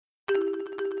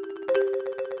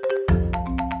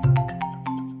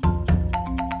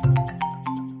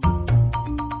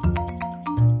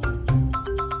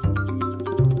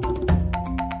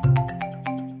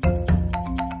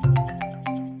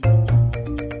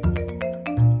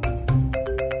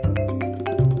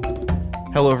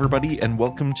Hello, everybody, and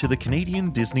welcome to the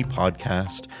Canadian Disney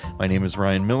Podcast. My name is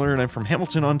Ryan Miller, and I'm from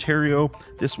Hamilton, Ontario.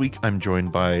 This week, I'm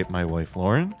joined by my wife,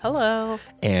 Lauren. Hello.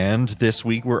 And this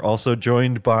week, we're also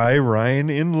joined by Ryan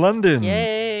in London.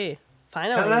 Yay.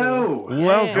 Finally. Hello.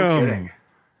 Welcome. No kidding.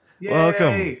 Yay.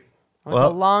 Welcome. It was a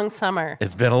long summer.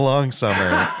 It's been a long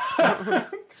summer.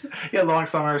 Yeah, long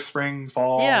summer, spring,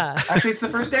 fall. Yeah. Actually, it's the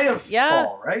first day of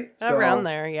fall, right? Around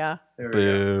there, yeah. There we go.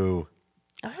 Boo.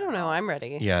 I don't know. I'm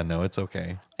ready. Yeah, no, it's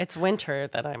okay. It's winter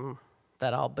that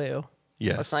I'll boo.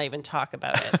 Yes. Let's not even talk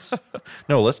about it.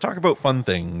 No, let's talk about fun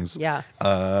things. Yeah.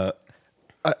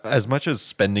 As much as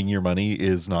spending your money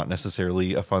is not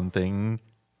necessarily a fun thing,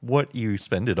 what you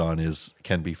spend it on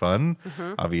can be fun.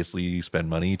 Mm-hmm. Obviously, you spend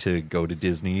money to go to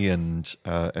Disney and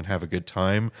have a good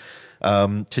time.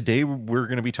 Today, we're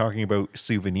going to be talking about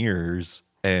souvenirs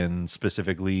and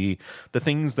specifically the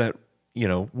things that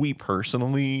we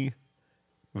personally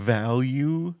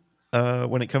value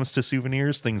when it comes to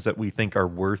souvenirs. Things that we think are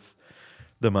worth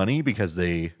the money because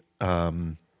they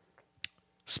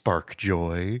spark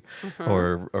joy, mm-hmm.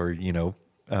 or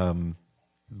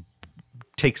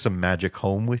take some magic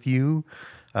home with you.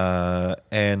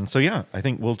 And so, yeah, I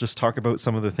think we'll just talk about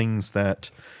some of the things that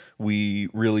we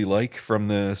really like from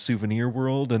the souvenir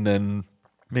world. And then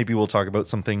maybe we'll talk about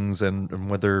some things and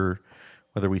whether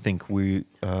we think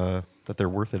that they're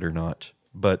worth it or not.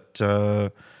 But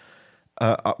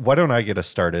why don't I get us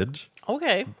started?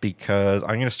 Okay. Because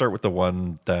I'm going to start with the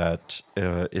one that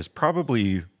is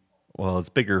probably, it's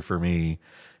bigger for me.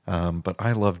 But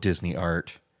I love Disney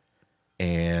art.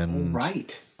 And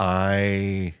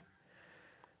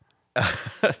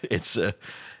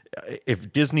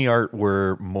if Disney art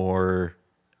were more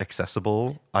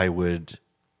accessible, I would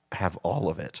have all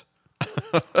of it.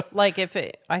 Like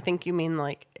I think you mean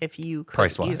like if you could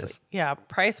price-wise.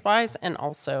 Price-wise and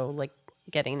also like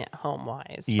getting it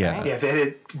home-wise. Yeah. Right? Yeah, if they had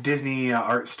a Disney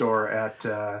art store at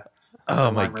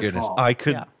oh my goodness. Mall. I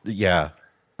could,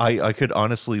 I could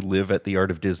honestly live at the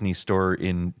Art of Disney store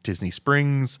in Disney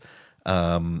Springs.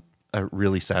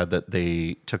 Really sad that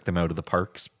they took them out of the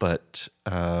parks, but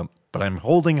I'm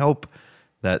holding hope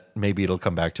that maybe it'll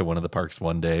come back to one of the parks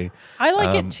one day. I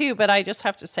like it too, but I just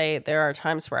have to say there are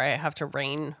times where I have to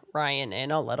rein Ryan in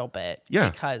a little bit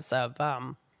because of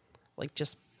like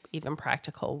just even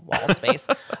practical wall space.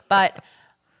 But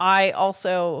I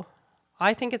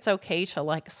think it's okay to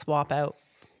like swap out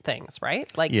things,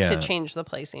 right? Like to change the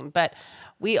placing. But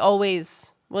we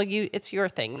always it's your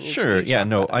thing. Sure. Yeah.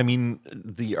 No, I mean,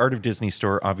 the Art of Disney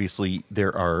store, obviously,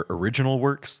 there are original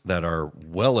works that are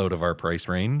well out of our price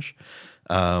range.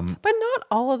 But not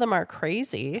all of them are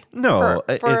crazy. No.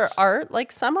 For art,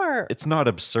 like some are. It's not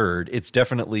absurd. It's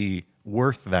definitely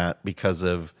worth that because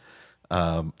of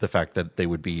the fact that they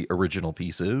would be original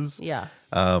pieces. Yeah.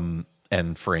 And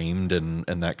framed and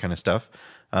that kind of stuff.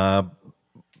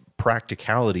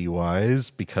 Practicality wise,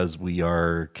 because we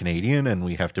are Canadian and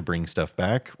we have to bring stuff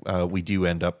back, we do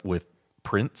end up with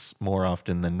prints more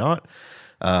often than not.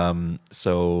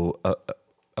 So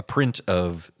a print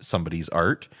of somebody's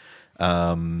art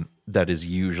that is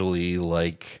usually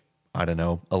like, I don't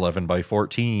know, 11 by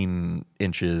 14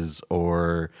 inches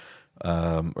or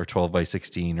 12 by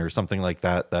 16 or something like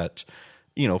that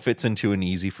fits into an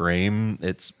easy frame.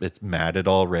 It's matted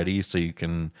already, so you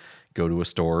can go to a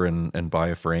store and buy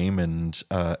a frame and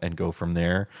go from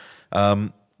there.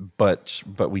 But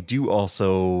we do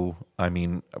also, I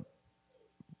mean,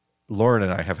 Lauren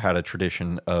and I have had a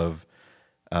tradition of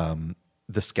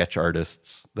the sketch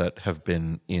artists that have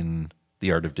been in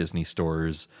the Art of Disney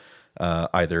stores,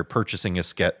 either purchasing a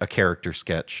character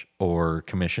sketch or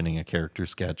commissioning a character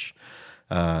sketch.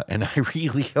 And I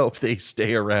really hope they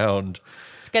stay around.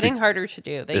 It's getting harder to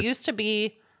do. They used to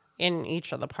be in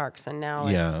each of the parks, and now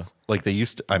it's... like they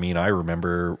used to. I mean, I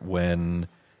remember when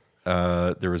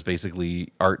there was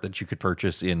basically art that you could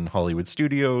purchase in Hollywood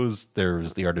Studios. There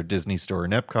was the Art of Disney store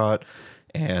in Epcot,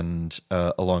 and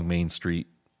along Main Street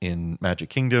in Magic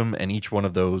Kingdom, and each one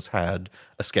of those had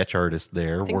a sketch artist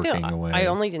there working away. I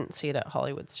only didn't see it at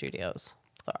Hollywood Studios,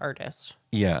 the artist.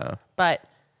 Yeah. But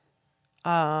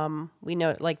we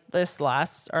know, like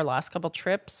our last couple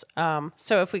trips,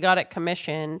 so if we got it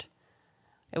commissioned,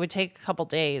 it would take a couple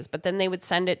days, but then they would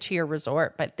send it to your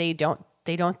resort, but they don't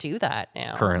do that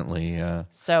now. Currently, yeah.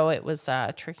 So it was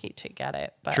tricky to get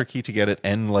it.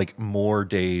 And like more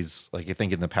days. Like I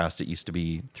think in the past it used to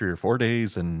be 3 or 4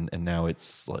 days, and now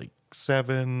it's like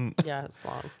 7. Yeah, it's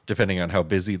long. Depending on how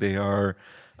busy they are.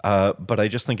 But I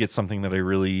just think it's something that I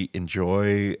really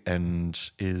enjoy and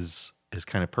is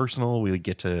kind of personal. We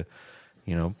get to,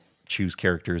 choose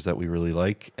characters that we really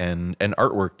like and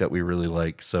artwork that we really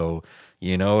like. So,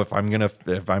 you know, if I'm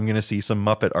gonna see some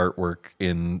Muppet artwork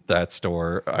in that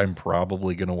store, I'm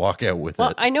probably gonna walk out with it.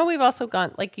 Well, I know we've also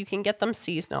got, like, you can get them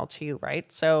seasonal too,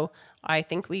 right? So I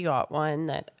think we got one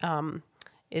that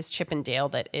is Chip and Dale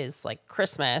that is like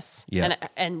Christmas. Yeah.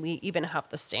 And we even have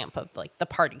the stamp of like the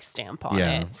party stamp on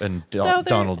Yeah, it. and So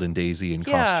Donald and Daisy in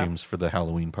costumes for the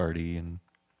Halloween party, and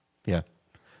yeah,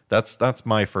 that's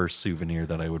my first souvenir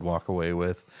that I would walk away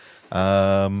with.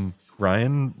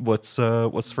 Ryan, what's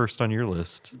first on your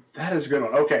list? That is a good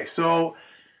one. Okay, so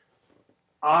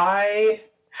I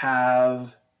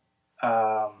have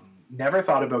never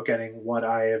thought about getting what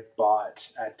I have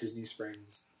bought at Disney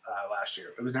Springs last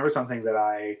year. It was never something that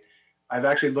I've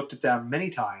actually looked at them many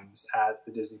times at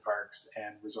the Disney parks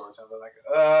and resorts. And I'm like,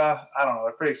 I don't know,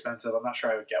 they're pretty expensive. I'm not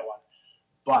sure I would get one.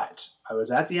 But I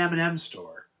was at the M&M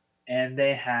store, and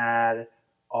they had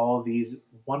all these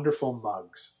wonderful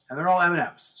mugs, and they're all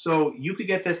M&Ms. So you could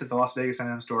get this at the Las Vegas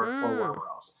M&M store or wherever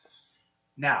else.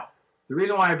 Now, the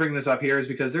reason why I bring this up here is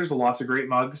because there's lots of great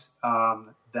mugs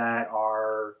that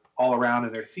are all around,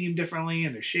 and they're themed differently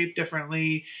and they're shaped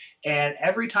differently. And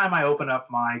every time I open up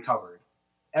my cupboard,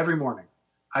 every morning,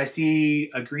 I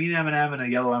see a green M&M and a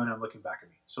yellow M&M looking back at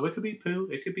me. So it could be Pooh,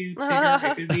 it could be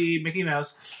Tigger, it could be Mickey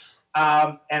Mouse.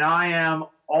 And I am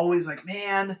always like,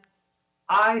 man,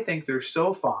 I think they're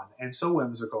so fun and so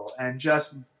whimsical and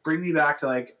just bring me back to,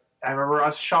 like, I remember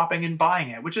us shopping and buying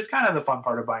it, which is kind of the fun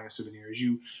part of buying a souvenir, is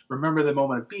you remember the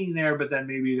moment of being there, but then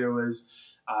maybe there was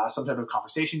some type of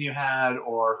conversation you had,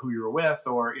 or who you were with,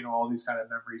 or, you know, all these kind of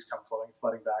memories come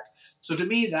flooding back. So to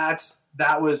me, that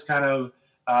was kind of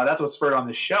that's what spurred on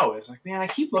this show. Is like, man, I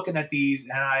keep looking at these,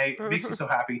 and it makes me so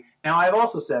happy. Now, I've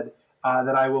also said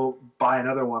that I will buy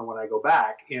another one when I go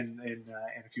back in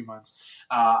a few months.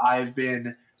 I've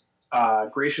been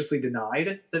graciously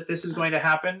denied that this is going to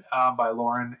happen by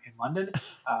Lauren in London,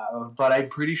 but I'm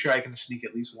pretty sure I can sneak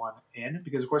at least one in,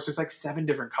 because of course there's like 7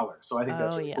 different colors, so I think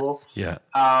that's really cool. Yeah.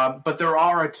 But there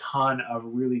are a ton of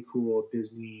really cool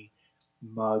Disney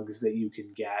mugs that you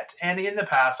can get, and in the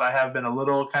past I have been a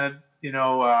little kind of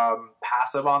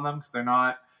passive on them because they're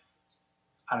not,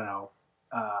 I don't know,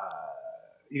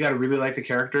 you got to really like the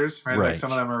characters, right? Like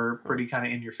some of them are pretty kind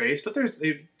of in your face, but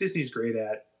Disney's great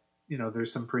at,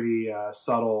 there's some pretty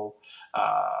subtle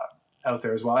out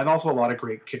there as well, and also a lot of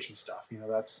great kitchen stuff.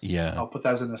 I'll put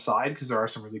that as an aside because there are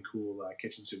some really cool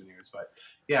kitchen souvenirs. But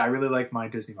yeah, I really like my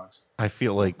Disney mugs. I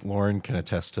feel like Lauren can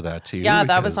attest to that too. Yeah,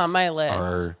 that was on my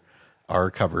list. Our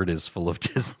cupboard is full of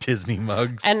Disney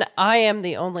mugs, and I am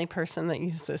the only person that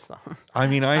uses them. I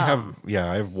mean, I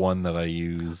have one that I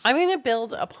use. I'm going to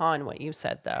build upon what you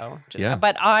said, though.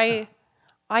 But I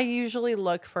usually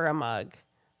look for a mug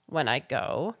when I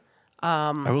go.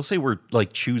 I will say we're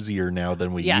like choosier now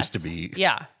than we used to be.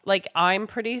 Yeah. Like, I'm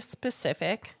pretty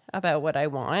specific about what I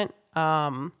want.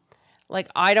 Like,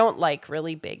 I don't like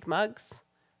really big mugs.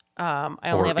 I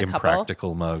only have a couple.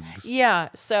 Impractical mugs. Yeah.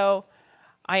 So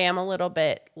I am a little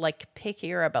bit like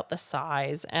pickier about the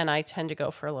size, and I tend to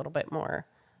go for a little bit more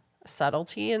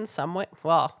subtlety in some way.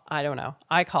 Well, I don't know.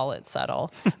 I call it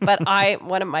subtle. But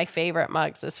one of my favorite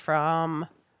mugs is from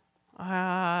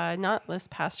not this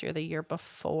past year, the year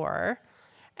before.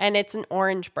 And it's an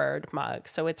orange bird mug.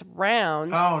 So it's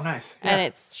round. Oh, nice. Yeah. And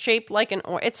it's shaped like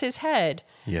it's his head.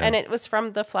 Yeah. And it was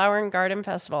from the Flower and Garden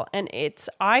Festival. And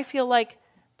I feel like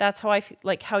that's how I feel,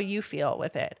 like how you feel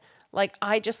with it. Like,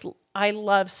 I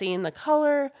love seeing the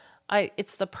color.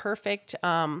 It's the perfect,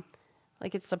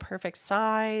 it's the perfect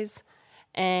size.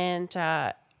 And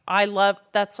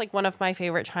that's like one of my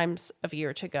favorite times of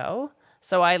year to go.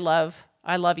 So I love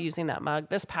using that mug.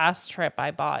 This past trip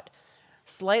I bought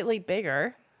slightly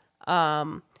bigger,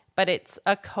 but it's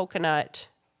a coconut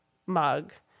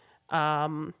mug.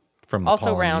 From the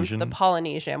also Polynesian? around the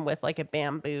Polynesian with like a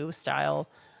bamboo style.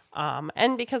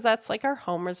 And because that's like our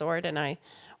home resort, and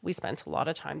we spent a lot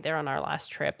of time there on our last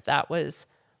trip, that was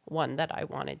one that I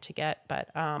wanted to get. But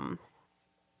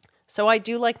so I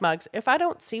do like mugs. If I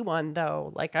don't see one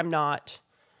though, like I'm not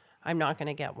going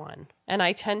to get one. And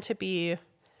I tend to be,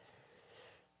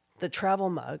 the travel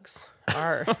mugs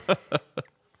are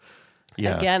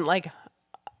again, like,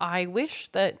 I wish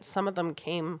that some of them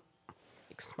came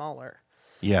like smaller.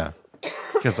 Yeah.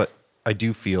 Because I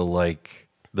do feel like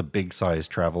the big size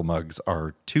travel mugs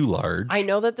are too large. I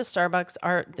know that the Starbucks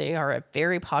are a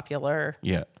very popular,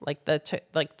 like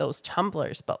like those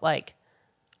tumblers, but like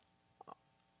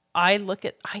I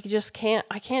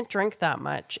can't drink that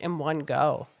much in one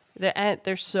go.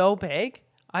 They're so big.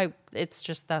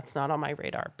 That's not on my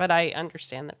radar, but I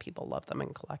understand that people love them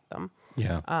and collect them.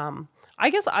 Yeah. I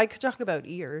guess I could talk about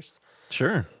ears.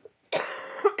 Sure.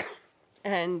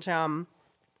 And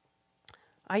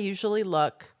I usually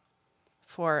look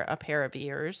for a pair of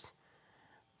ears,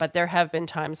 but there have been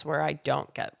times where I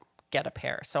don't get a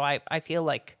pair. So I feel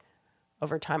like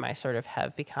over time I sort of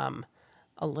have become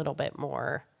a little bit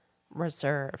more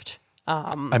reserved.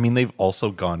 I mean, they've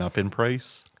also gone up in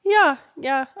price. Yeah,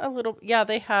 a little. Yeah,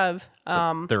 they have.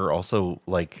 There are also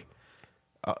like,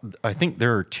 I think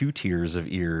there are 2 tiers of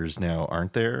ears now,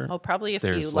 aren't there? Oh, probably a few.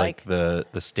 There's like the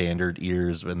standard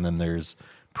ears, and then there's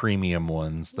premium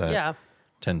ones that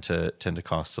tend to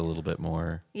cost a little bit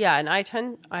more. Yeah, and I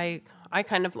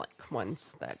kind of like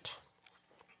ones that,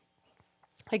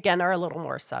 again, are a little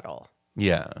more subtle.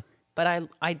 Yeah. But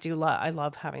I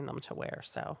love having them to wear.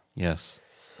 So yes,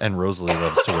 and Rosalie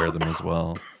loves to wear them as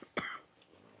well.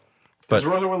 Does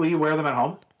Rosalie wear them at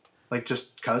home, like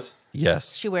just cause?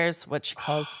 Yes, she wears what she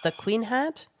calls the queen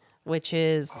hat, which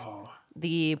is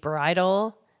the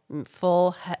bridal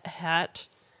full hat.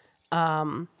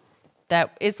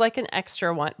 That is like an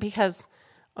extra one because,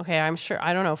 okay, I'm sure,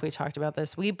 I don't know if we talked about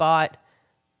this. We bought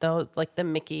those, like the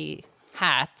Mickey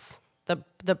hats,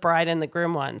 the bride and the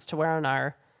groom ones to wear on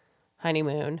our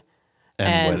honeymoon.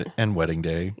 And wedding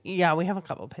day. Yeah, we have a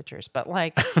couple pictures, but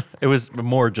like... It was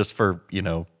more just for,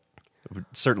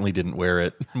 certainly didn't wear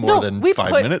it more than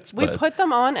 5 minutes. We put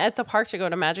them on at the park to go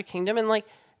to Magic Kingdom, and like,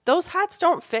 those hats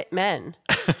don't fit men.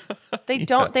 They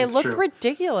don't. They look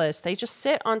ridiculous. They just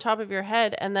sit on top of your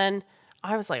head, and then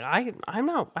I was like,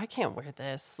 I can't wear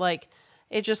this. Like,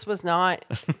 it just was not,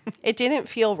 it didn't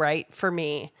feel right for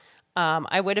me.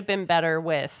 I would have been better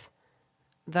with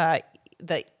the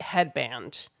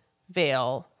headband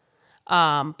veil.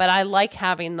 But I like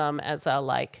having them as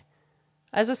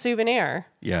a souvenir.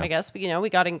 Yeah. I guess, we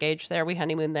got engaged there. We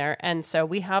honeymooned there. And so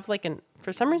we have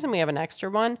for some reason we have an extra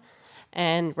one,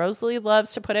 and Rosalie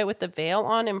loves to put it with the veil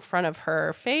on in front of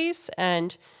her face.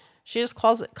 And she just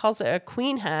calls it a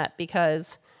queen hat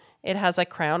because it has a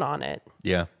crown on it.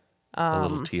 Yeah. A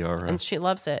little tiara. And she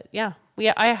loves it. Yeah.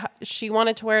 She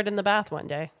wanted to wear it in the bath one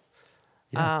day.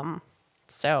 Yeah.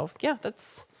 So yeah,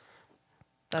 that's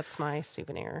my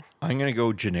souvenir. I'm going to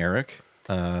go generic.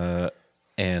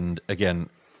 And again,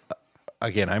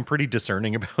 I'm pretty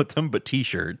discerning about them, but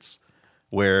t-shirts,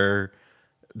 where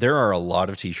there are a lot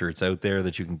of t-shirts out there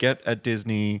that you can get at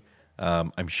Disney.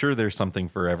 I'm sure there's something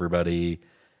for everybody.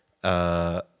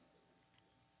 I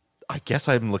guess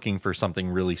I'm looking for something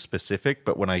really specific,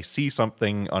 but when I see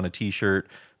something on a t-shirt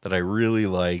that I really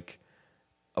like,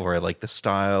 or I like the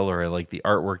style, or I like the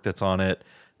artwork that's on it,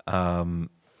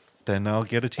 then I'll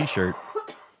get a t-shirt,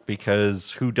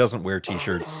 because who doesn't wear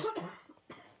t-shirts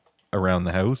around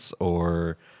the house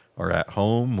or at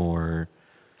home or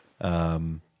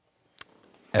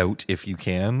out if you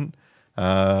can.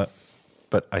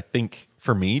 But I think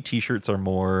for me, t-shirts are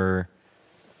more,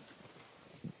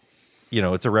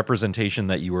 it's a representation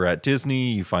that you were at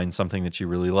Disney, you find something that you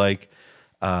really like.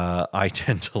 I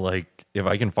tend to like, if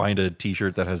I can find a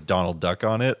t-shirt that has Donald Duck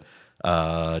on it,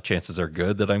 chances are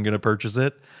good that I'm going to purchase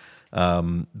it.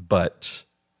 But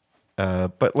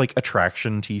like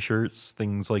attraction t-shirts,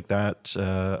 things like that,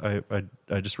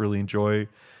 I just really enjoy.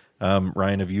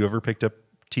 Ryan, have you ever picked up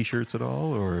t-shirts at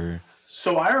all, or?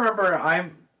 So I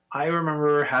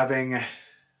remember having,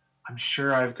 I'm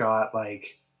sure I've got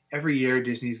every year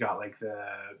Disney's got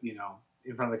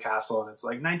in front of the castle, and it's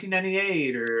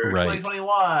 1998 or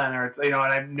 2021, or it's, and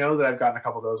I know that I've gotten a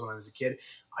couple of those when I was a kid.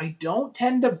 I don't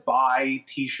tend to buy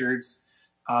t-shirts,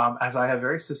 as I have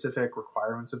very specific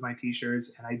requirements of my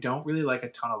t-shirts, and I don't really like a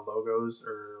ton of logos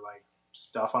or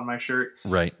stuff on my shirt.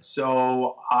 Right.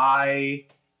 So I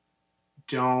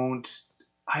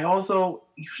also,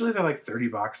 usually they're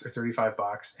 $30 or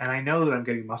 $35, and I know that I'm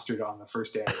getting mustard on the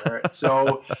first day. Right?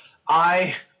 So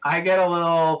I get a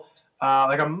little,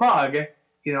 a mug,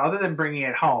 other than bringing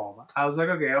it home. I was like,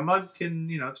 okay, a mug can,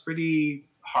 it's pretty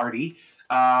hardy.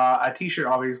 A t-shirt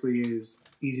obviously is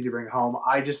easy to bring home.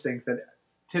 I just think that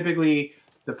typically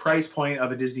the price point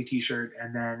of a Disney t-shirt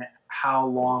and then how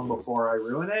long before I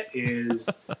ruin it is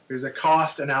there's a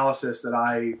cost analysis that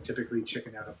I typically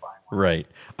chicken out of buying one. Right.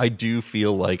 I do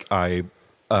feel like I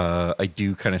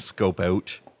do kind of scope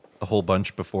out a whole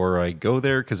bunch before I go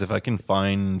there, because if I can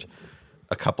find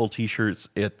a couple t-shirts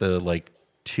at the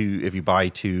if you buy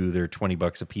 2, they're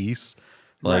 $20 a piece.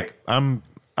 Right. I'm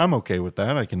okay with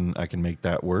that. I can make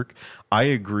that work. I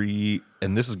agree,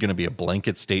 and this is going to be a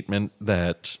blanket statement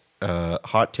that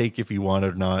hot take if you want it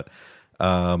or not.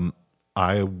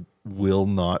 I will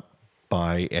not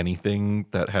buy anything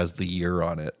that has the year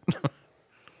on it.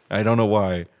 I don't know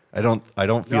why. I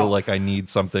don't feel like I need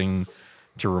something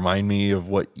to remind me of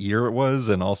what year it was,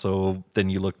 and also then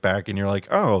you look back and you're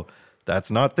like, oh,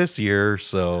 That's not this year,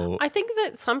 so I think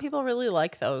that some people really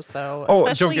like those, though. Oh,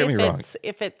 especially don't get me wrong.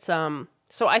 If it's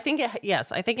So I think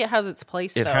I think it has its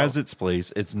place. It has its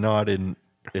place. It's not in.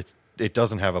 It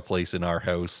doesn't have a place in our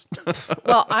house.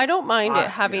 Well, I don't mind it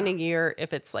having a year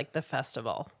if it's like the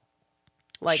festival.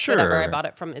 Like whenever I bought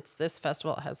it from, it's this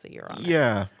festival. It has the year on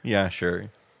it. Yeah, sure.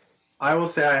 I will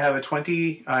say I have a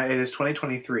 20. It is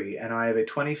 2023, and I have a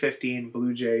 2015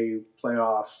 Blue Jay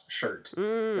playoff shirt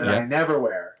that I never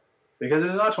wear because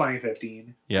it's not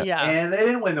 2015. Yeah. And they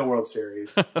didn't win the World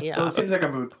Series, so it seems like a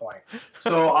moot point.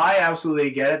 So I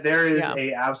absolutely get it. There is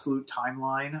a absolute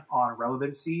timeline on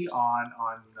relevancy on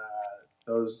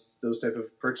those type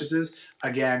of purchases.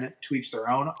 Again, to each their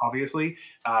own, obviously.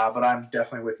 But I'm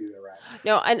definitely with you there, Ryan.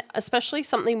 No, and especially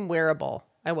something wearable.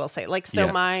 I will say, like, so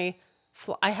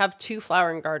I have 2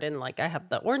 Flower and Garden. Like, I have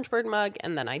the Orange Bird mug,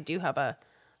 and then I do have a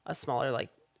smaller like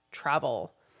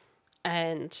travel,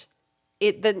 and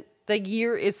the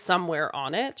year is somewhere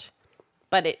on it,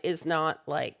 but it is not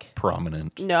like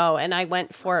prominent. No, and I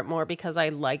went for it more because I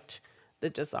liked the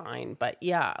design. But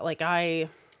like I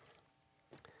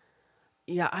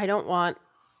don't want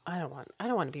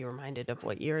to be reminded of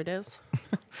what year it is.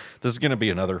 This is going to be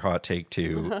another hot take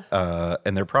too,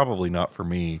 and they're probably not for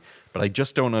me, but I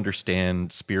just don't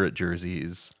understand Spirit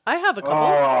jerseys. I have a couple.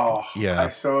 Oh, yeah. I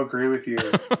so agree with you.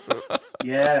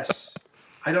 Yes.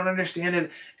 I don't understand it.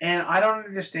 And I don't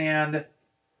understand,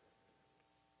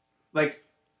 like,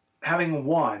 having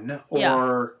one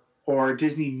or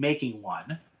Disney making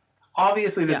one.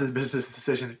 Obviously, this is a business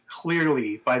decision.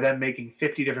 Clearly, by them making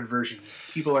 50 different versions,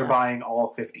 people are buying all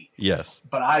 50. Yes.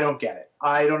 But I don't get it.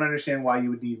 I don't understand why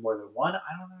you would need more than one.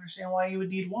 I don't understand why you would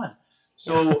need one.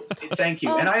 So, thank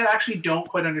you. And I actually don't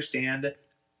quite understand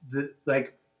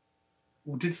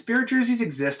did Spirit jerseys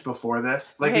exist before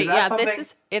this? Like, is that something?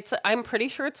 I'm pretty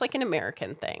sure it's like an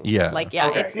American thing. Yeah. Like,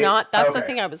 it's not. That's the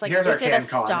thing I was like, Here's is it a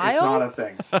style? It's not a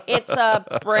thing. It's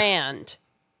a brand.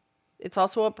 It's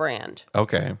also a brand.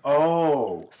 Okay.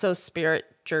 Oh. So Spirit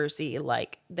jersey,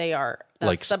 like they are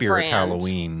like Spirit brand.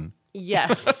 Halloween.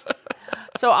 Yes.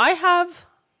 So I have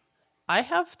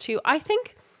 2. I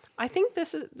think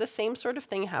this is the same sort of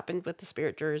thing happened with the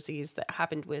Spirit jerseys that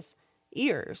happened with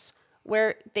ears,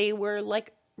 where they were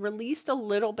like released a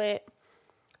little bit,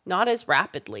 not as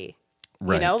rapidly,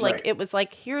 right. You know, like it was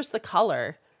like, here's the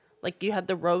color. Like you had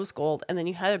the rose gold and then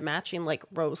you had a matching like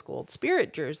rose gold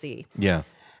Spirit jersey. Yeah.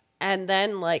 And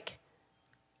then like,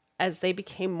 as they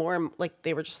became more, like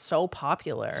they were just so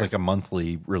popular. It's like a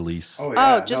monthly release. Oh,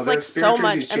 yeah. Just like so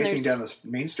much. And chasing down the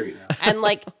main street now. And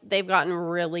like, they've gotten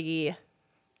really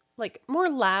like more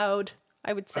loud,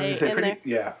 I would say.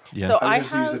 Yeah. So I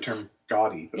just use the term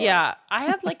gaudy. Yeah, I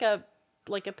have like a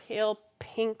pale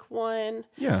pink one.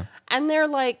 Yeah, and they're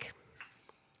like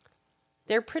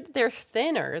they're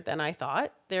thinner than I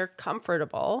thought. They're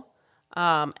comfortable,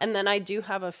 and then I do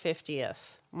have a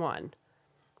 50th one,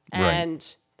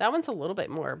 and that one's a little bit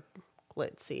more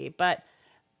glitzy. But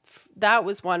that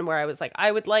was one where I was like,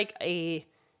 I would like a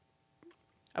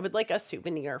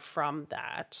souvenir from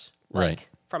that, like,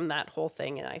 from that whole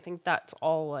thing, and I think that's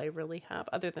all I really have,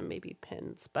 other than maybe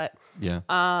pins. But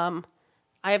I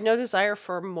have no desire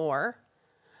for more.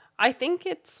 I think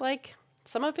it's like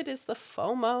some of it is the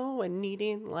FOMO and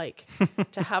needing like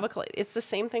to have it's the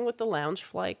same thing with the lounge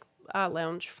fly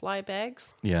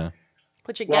bags. Yeah.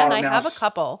 Which again, I have a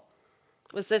couple.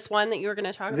 Was this one that you were going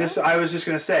to talk about? I was just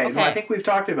going to say. Okay. No, I think we've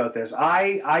talked about this.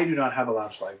 I do not have a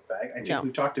lounge fly bag. I think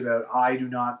we've talked about. I do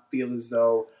not feel as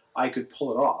though I could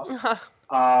pull it off.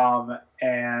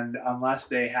 And unless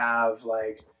they have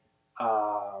like,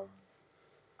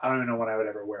 I don't even know when I would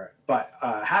ever wear it. But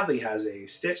Hadley has a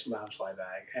stitched lounge fly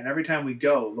bag, and every time we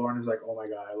go, Lauren is like, "Oh my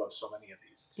god, I love so many of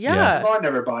these." Yeah. Lauren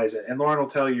never buys it, and Lauren will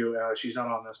tell you she's not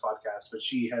on this podcast, but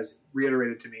she has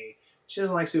reiterated to me she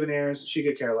doesn't like souvenirs. She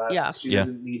could care less. Yeah. She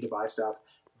doesn't need to buy stuff.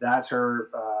 That's her.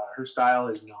 Her style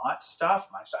is not stuff.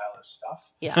 My style is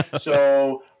stuff. Yeah.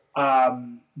 So.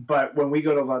 But when we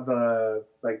go to the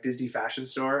like Disney fashion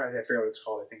store, I forget what it's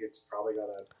called. I think it's probably got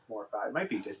a more. It might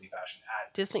be Disney fashion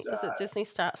at Disney. Is it Disney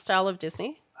style of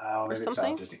Disney? Oh, maybe it's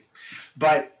style of Disney.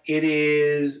 But it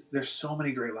is. There's so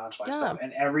many great loungefly stuff,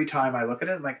 and every time I look at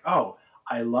it, I'm like, oh,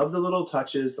 I love the little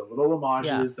touches, the little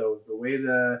homages, the way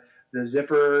the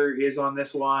zipper is on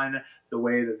this one, the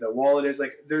way that the wallet is.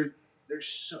 Like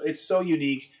it's so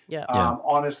unique. Yeah.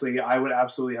 Honestly, I would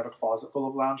absolutely have a closet full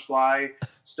of Loungefly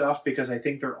stuff because I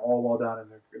think they're all well done and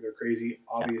they're crazy.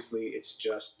 Obviously, it's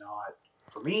just not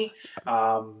for me.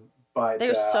 But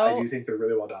I do think they're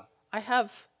really well done. I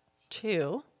have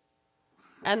 2,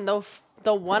 and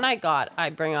the one I got, I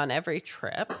bring on every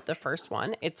trip. The first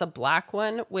one, it's a black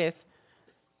one with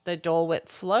the Dole Whip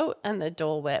float and the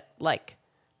Dole Whip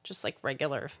just like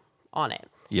regular on it.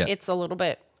 Yeah. It's a little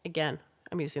bit, again,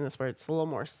 I'm using this word, it's a little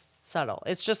more subtle.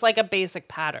 It's just like a basic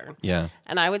pattern. Yeah.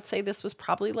 And I would say this was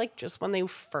probably like just when they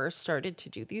first started to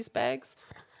do these bags.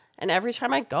 And every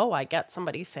time I go, I get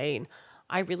somebody saying,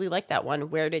 I really like that one.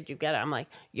 Where did you get it? I'm like,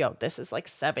 yo, this is like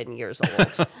 7 years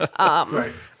old.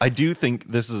 Right. I do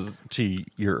think this is, to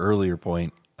your earlier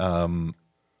point, Loungefly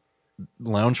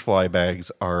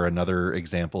bags are another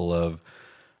example of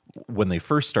when they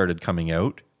first started coming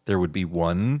out, there would be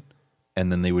one,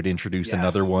 and then they would introduce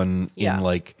another one in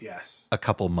like a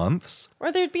couple months.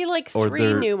 Or there'd be like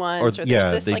three new ones. Or there's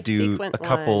this they like do sequent a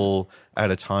couple at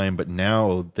a time, but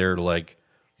now they're like,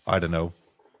 I don't know.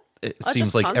 It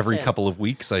seems like every couple of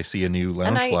weeks I see a new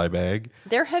Loungefly bag.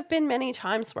 There have been many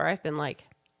times where I've been like,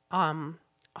 I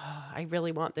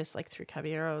really want this like Three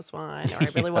Caballeros one, or I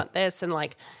really want this. And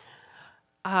like,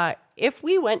 if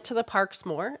we went to the parks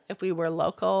more, if we were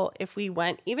local,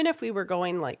 even if we were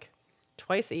going like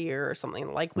twice a year or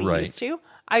something like we used to,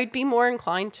 I'd be more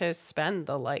inclined to spend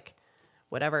the like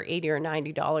whatever $80 or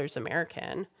 $90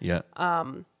 American. Yeah.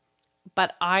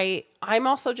 But I'm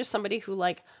also just somebody who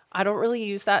like, I don't really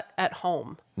use that at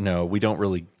home. No, we don't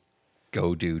really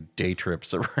go do day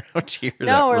trips around here no,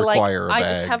 that or require like a bag.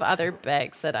 I just have other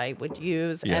bags that I would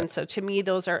use. Yeah. And so to me,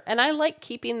 those are, and I like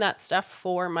keeping that stuff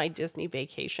for my Disney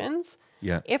vacations.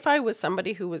 Yeah. If I was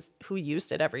somebody who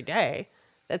used it every day,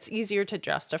 that's easier to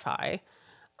justify.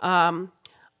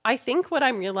 I think what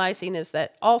I'm realizing is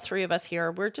that all three of us here,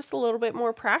 we're just a little bit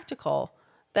more practical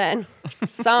than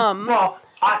some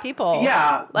people.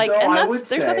 Yeah. Like, and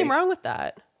there's nothing wrong with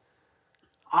that.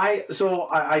 I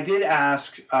did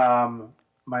ask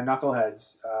my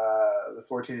knuckleheads, the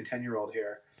 14 and 10-year-old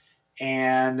here,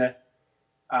 and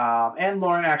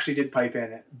Lauren actually did pipe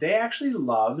in. They actually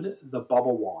loved the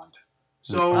bubble wand.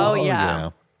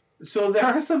 So So there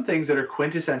are some things that are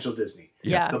quintessential Disney.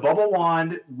 Yeah. The bubble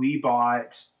wand we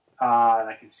bought, and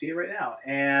I can see it right now,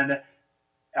 and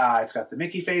it's got the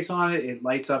Mickey face on it. It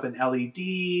lights up an LED,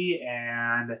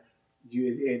 and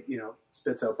it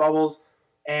spits out bubbles.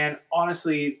 And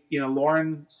honestly,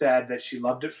 Lauren said that she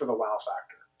loved it for the wow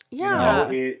factor. Yeah.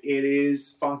 It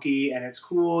is funky and it's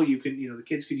cool. You can, the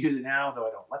kids could use it now, though I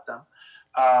don't let them,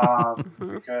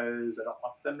 because I don't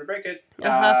want them to break it.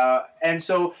 And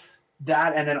so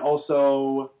that, and then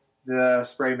also the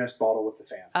spray mist bottle with the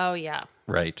fan. Oh yeah.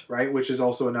 Right. Which is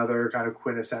also another kind of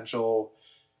quintessential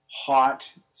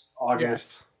hot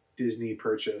August Disney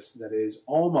purchase that is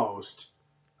almost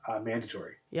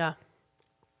mandatory. Yeah.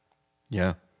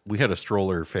 Yeah, we had a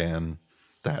stroller fan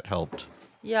that helped.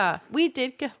 Yeah, we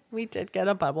did get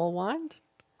a bubble wand,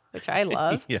 which I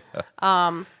love.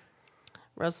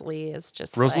 Rosalie is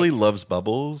just Rosalie loves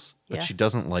bubbles, but she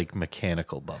doesn't like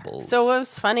mechanical bubbles. So it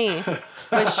was funny,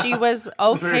 but she was okay.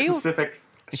 It's very specific.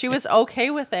 She was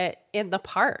okay with it in the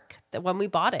park when we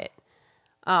bought it.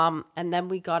 And then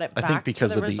we got it back to the resort. I think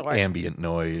because of the ambient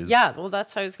noise. Yeah, well,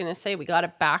 that's what I was going to say. We got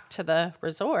it back to the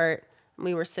resort.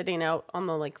 We were sitting out on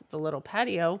the little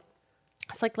patio.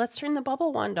 It's like, let's turn the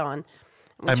bubble wand on.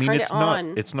 And we turned it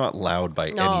on. It's not loud by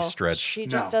any stretch. She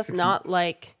just does not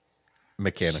like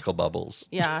mechanical bubbles.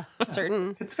 Yeah,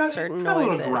 certain it's got a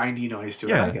little grindy noise to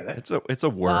it. I get it. It's a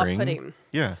whirring. Off-putting.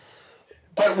 Yeah.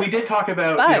 But we did talk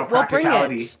about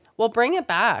practicality. We'll bring it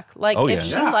back. Like if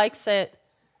she likes it,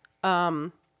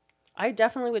 I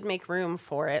definitely would make room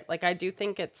for it. Like I do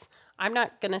think I'm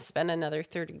not going to spend another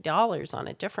 $30 on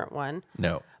a different one.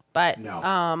 No. But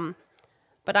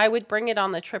but I would bring it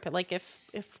on the trip. Like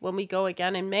if when we go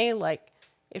again in May, like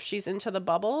if she's into the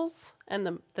bubbles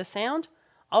and the sound,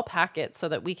 I'll pack it so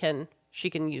that she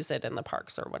can use it in the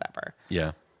parks or whatever.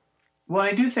 Yeah. Well,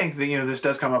 I do think that this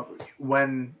does come up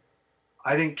when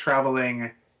I think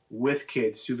traveling with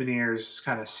kids, souvenirs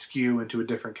kind of skew into a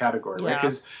different category, right?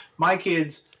 Because my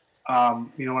kids,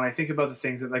 when I think about the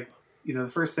things that the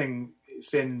first thing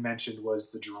Finn mentioned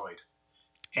was the droid.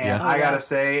 And I gotta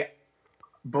say,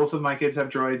 both of my kids have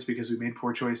droids because we made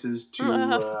poor choices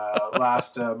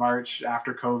last March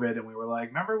after COVID. And we were like,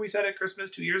 remember we said at Christmas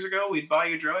 2 years ago, we'd buy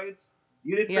you droids?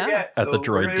 You didn't forget. At the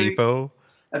Droid Depot?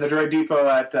 At the Droid Depot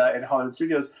in Hollywood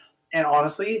Studios. And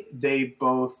honestly, they're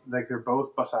both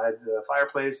beside the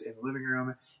fireplace in the living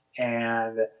room,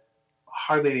 and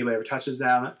hardly anybody ever touches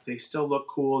them. They still look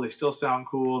cool. They still sound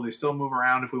cool. They still move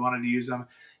around if we wanted to use them.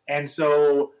 And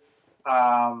so,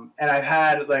 and I've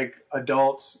had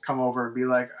adults come over and be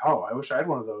like, "Oh, I wish I had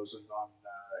one of those on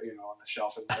the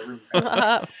shelf in my room."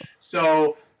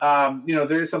 So,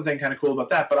 there is something kind of cool about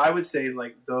that. But I would say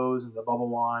those and the bubble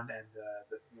wand and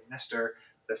the mister,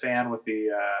 the fan with the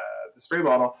spray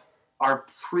bottle, are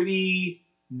pretty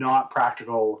not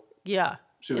practical Yeah.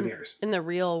 souvenirs. In the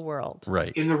real world.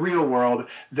 Right. In the real world,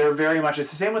 they're very much, it's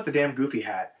the same with the damn Goofy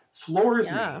hat. Floors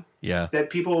me that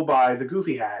people buy the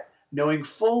Goofy hat knowing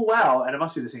full well, and it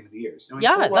must be the same with the ears, knowing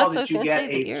full well that you get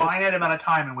a finite amount of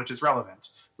time in which it's relevant,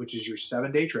 which is your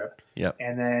 7-day trip. Yep.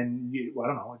 And then, I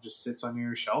don't know, it just sits on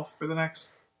your shelf for the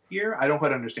next year. I don't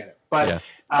quite understand it. But,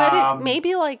 but it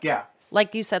maybe like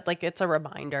you said, like it's a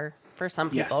reminder for some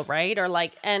people, right? Or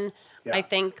like, and I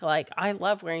think like I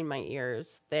love wearing my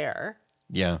ears there.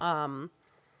 Yeah.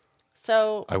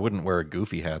 So I wouldn't wear a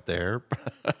Goofy hat there.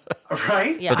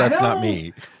 Right? Yeah. But that's not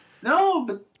me.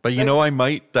 No, but you know, I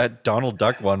might, that Donald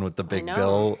Duck one with the big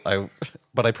bill.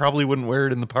 But I probably wouldn't wear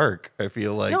it in the park. I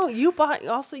feel like you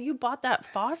bought that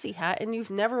Fozzie hat and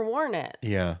you've never worn it.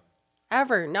 Yeah.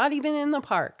 Ever, not even in the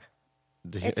park.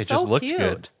 It just looked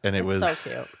good, and it was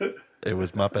so cute. It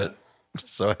was Muppet,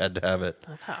 so I had to have it.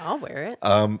 I'll wear it.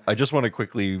 I just want to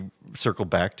quickly circle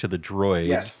back to the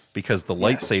droid because the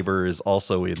lightsaber is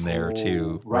also in there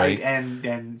too, right?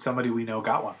 And somebody we know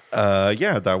got one.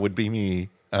 Yeah, that would be me.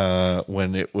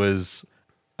 When it was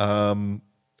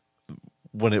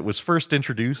first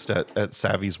introduced at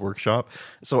Savvy's workshop.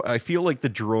 So I feel like the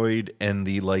droid and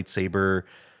the lightsaber,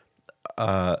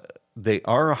 they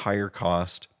are a higher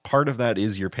cost. Part of that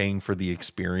is you're paying for the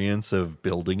experience of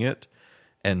building it.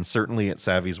 And certainly at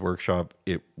Savvy's workshop,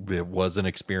 it was an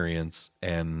experience,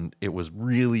 and it was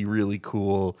really, really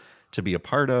cool to be a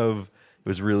part of. It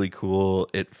was really cool.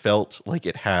 It felt like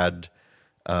it had,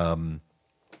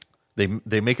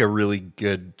 they make a really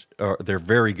good, or they're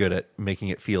very good at making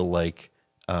it feel like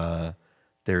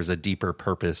there's a deeper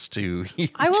purpose to.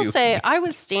 I will say, I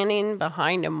was standing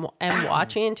behind him and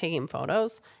watching and taking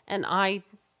photos, and I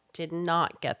did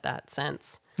not get that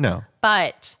sense. No,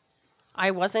 but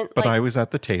I wasn't. But I was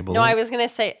at the table. No, I was going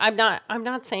to say I'm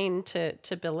not saying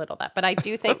to belittle that, but I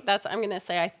do think I'm going to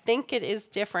say I think it is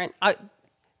different.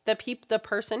 The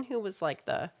person who was like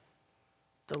the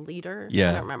leader, I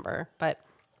don't remember, but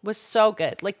was so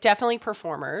good. Like definitely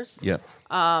performers. Yeah.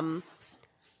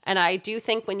 And I do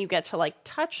think when you get to like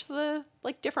touch the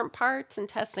like different parts and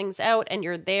test things out, and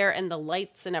you're there and the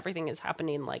lights and everything is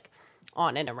happening like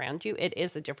on and around you, it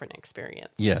is a different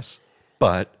experience. Yes.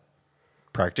 But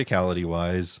practicality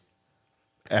wise,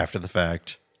 after the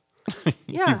fact,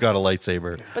 you've got a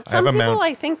lightsaber. But some people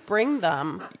I think bring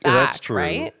them back, that's true.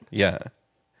 Right? Yeah.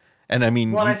 And I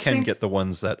mean, you can get the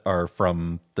ones that are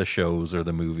from the shows or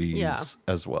the movies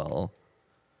as well.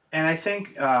 And I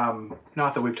think, not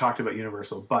that we've talked about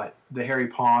Universal, but the Harry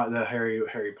Water,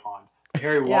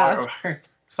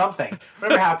 something,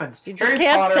 whatever happens. You just Harry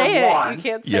can't Potter say wands. it.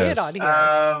 You can't say it on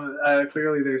here.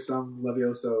 Clearly, there's some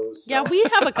Levioso stuff. Yeah, we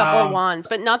have a couple of wands,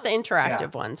 but not the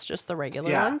interactive ones, just the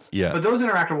regular ones. Yeah. But those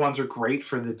interactive ones are great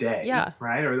for the day. Yeah.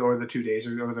 Right? Or the 2 days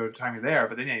or the time you're there.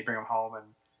 But then, you bring them home and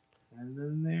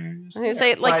then they're just And they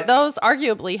say, like, those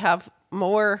arguably have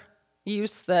more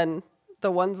use than the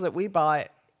ones that we bought,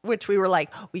 which we were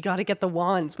like, we got to get the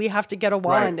wands. We have to get a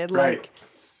wand.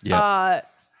 Yeah,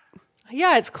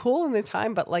 it's cool in the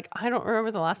time, but like, I don't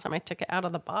remember the last time I took it out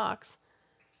of the box.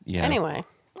 Yeah. Anyway,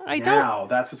 Now,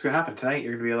 that's what's going to happen. Tonight,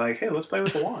 you're going to be like, hey, let's play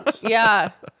with the wands. Yeah.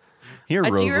 Here,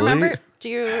 Rosalie. Do you remember?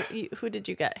 Who did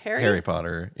you get? Harry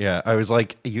Potter. Yeah. I was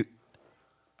like, you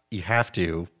have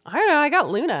to. I don't know. I got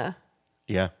Luna.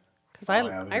 Yeah. Because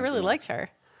I really liked her.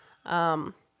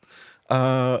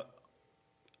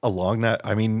 Along that,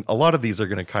 I mean, a lot of these are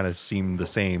going to kind of seem the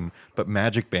same, but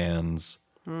magic bands,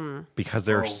 because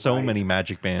there are so many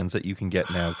magic bands that you can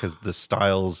get now, because the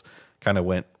styles kind of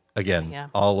went,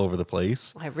 all over the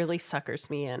place. It really suckers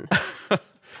me in.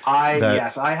 I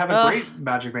have a great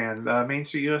magic band, Main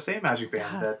Street USA magic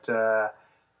band that,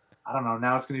 I don't know,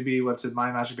 now it's going to be, what's it,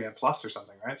 My Magic Band Plus or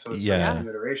something, right? So it's like a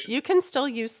new iteration. You can still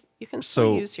use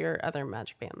use your other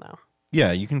magic band though.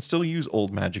 Yeah, you can still use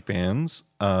old magic bands.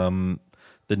 The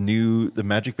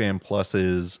Magic Band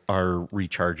Pluses are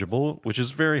rechargeable, which is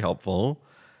very helpful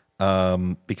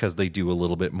because they do a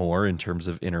little bit more in terms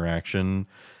of interaction.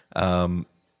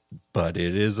 But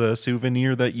it is a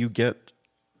souvenir that you get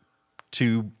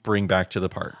to bring back to the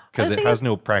park because it has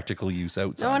no practical use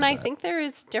outside. No, and I think there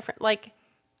is different, like,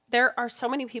 there are so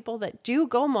many people that do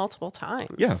go multiple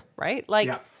times. Yeah. Right? Like,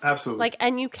 yeah, absolutely. Like,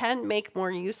 and you can make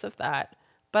more use of that.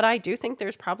 But I do think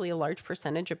there's probably a large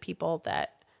percentage of people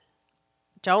that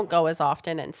don't go as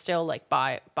often and still like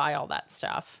buy all that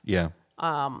stuff. Yeah.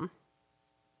 I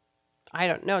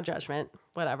don't know, judgment.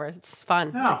 Whatever. It's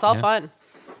fun. No. It's all fun.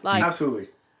 Like, absolutely.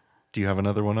 Do you have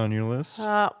another one on your list?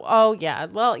 Oh yeah.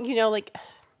 Well, like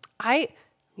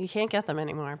you can't get them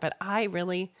anymore, but I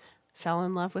really fell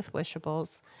in love with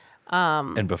Wishables.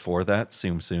 And before that,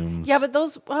 Tsum Tsums. Yeah, but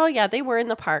those, they were in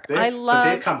the park. But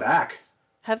they've come back.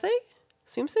 Have they?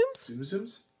 Tsum Tsums? Tsum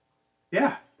Tsums?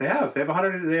 Yeah, they have. They have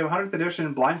 100th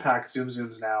edition blind pack Tsum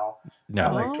Tsums now.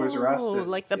 No. Like Toys R Us.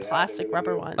 Like the plastic really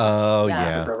rubber do. ones. Oh,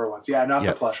 Plastic yeah. rubber ones. Yeah, not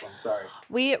the plush ones. Sorry.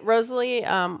 Rosalie,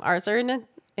 ours are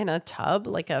in a tub,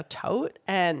 like a tote,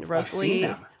 and Rosalie,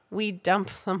 we dump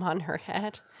them on her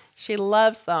head. She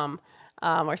loves them.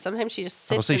 Or sometimes she just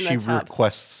sits in the tub. She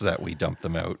requests that we dump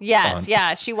them out. Yes,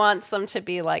 yeah. She wants them to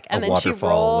be like, and then she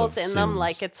rolls in them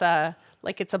like it's a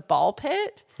ball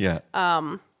pit. Yeah.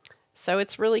 So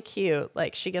it's really cute.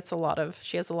 Like she has a lot of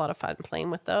fun playing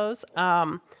with those.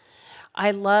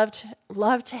 I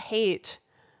love to hate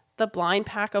the blind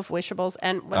pack of Wishables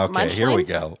and Munchlings. Here we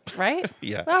go. Right?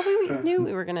 Yeah. Well, we knew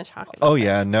we were going to talk about Oh,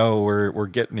 yeah. No, we're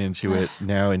getting into it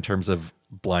now in terms of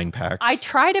blind packs. I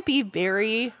try to be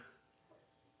very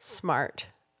smart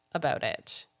about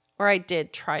it. Or I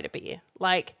did try to be.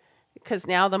 Like, because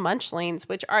now the Munchlings,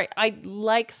 which I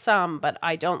like some, but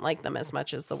I don't like them as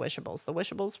much as the Wishables. The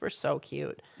Wishables were so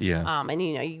cute. Yeah. And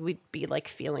you would be like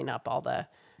feeling up all the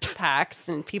packs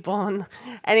and people. And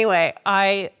anyway,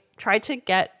 I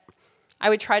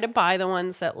would try to buy the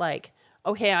ones that like,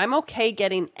 okay, I'm okay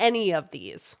getting any of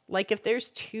these. Like if there's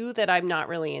two that I'm not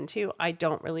really into, I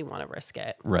don't really want to risk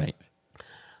it. Right.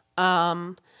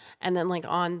 And then like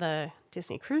on the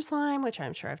Disney Cruise Line, which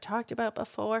I'm sure I've talked about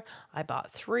before, I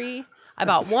bought 3. I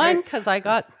bought one because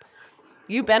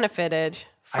you benefited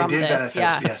from this. Benefit.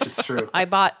 Yeah. Yes, it's true. I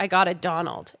got a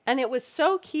Donald and it was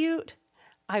so cute.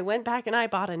 I went back and I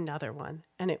bought another one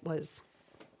and it was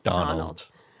Donald.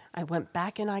 I went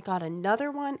back and I got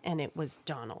another one and it was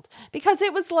Donald because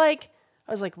it was like,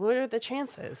 I was like, what are the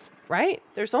chances? Right?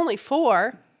 There's only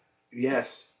 4.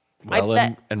 Yes.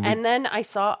 Well, and then I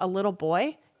saw a little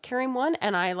boy carrying one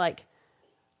and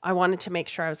I wanted to make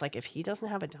sure. I was like, if he doesn't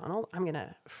have a Donald, I'm going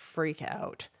to freak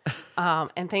out.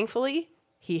 And thankfully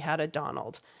he had a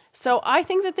Donald. So I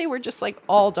think that they were just like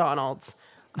all Donalds.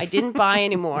 I didn't buy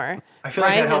any more. I feel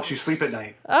like that helps you sleep at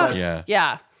night.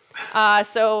 Yeah.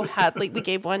 So Hadley, we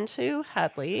gave one to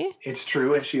Hadley. It's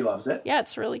true, and she loves it. Yeah,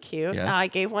 it's really cute. Yeah. I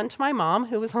gave one to my mom,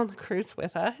 who was on the cruise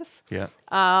with us. Yeah.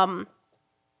 And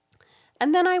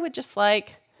then I would just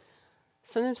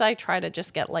sometimes I try to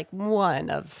just get like one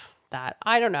of that.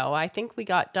 I don't know. I think we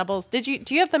got doubles. Do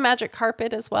you have the magic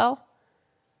carpet as well?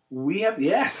 We have,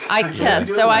 yes.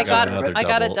 So I got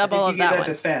a double of that one.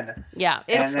 To Finn. Yeah,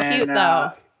 it's cute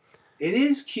though. It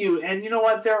is cute, and you know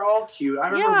what? They're all cute. I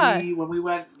remember when we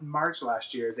went in March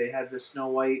last year, they had the Snow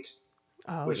White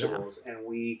Wishables, and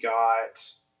we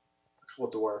got a couple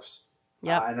dwarfs.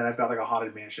 Yeah, and then I've got like a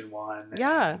Haunted Mansion one.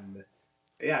 Yeah. And,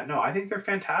 I think they're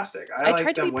fantastic. I tried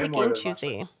like to them be way picky more and than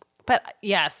choosy. Munchlings. But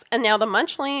yes, and now the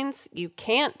Munchlings, you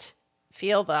can't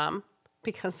feel them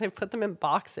because they put them in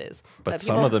boxes. But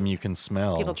some of them you can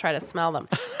smell. People try to smell them.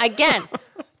 Again,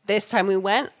 this time we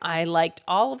went, I liked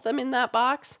all of them in that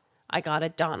box. I got a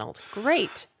Donald.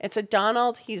 Great. It's a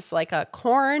Donald. He's like a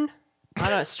corn. I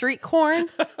don't know, street corn.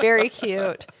 Very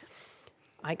cute.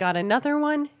 I got another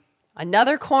one.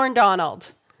 Another corn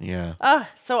Donald. Yeah.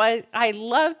 So I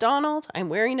love Donald. I'm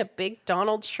wearing a big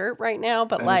Donald shirt right now,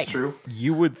 but That is true.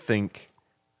 You would think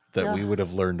that we would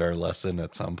have learned our lesson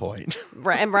at some point.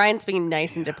 And Brian's being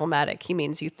nice and diplomatic. He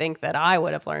means you think that I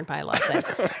would have learned my lesson.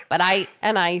 But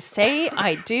I say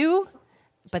I do,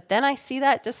 but then I see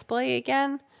that display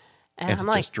again. And I'm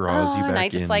it just draws you back and I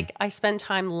just in. I spend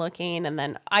time looking, and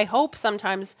then I hope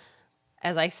sometimes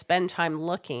as I spend time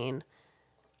looking,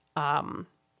 I'll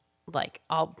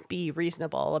be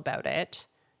reasonable about it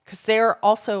because they're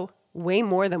also way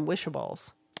more than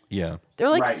Wishables. Yeah. They're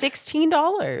like Right.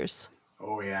 $16.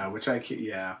 Oh yeah,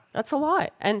 That's a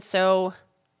lot. And so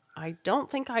I don't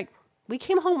think we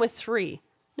came home with 3.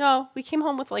 No, we came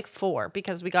home with like 4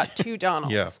 because we got 2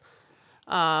 Donalds. Yeah.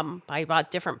 I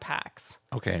bought different packs.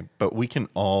 Okay, but we can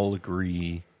all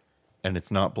agree, and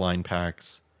it's not blind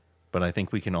packs, but I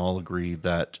think we can all agree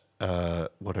that,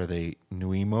 what are they,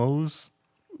 Nuimos?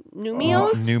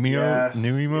 Numios? Yes,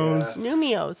 Nuimos? yes.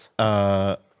 Numios.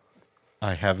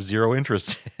 I have zero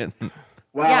interest in.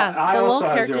 Well, Yeah, I the also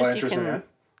little have zero characters interest in it.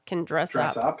 can dress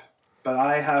Dress up. up, but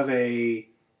I have a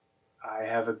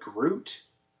Groot.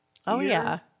 Oh, here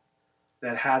yeah.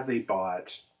 That Hadley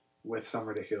bought with some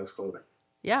ridiculous clothing.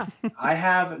 Yeah. I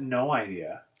have no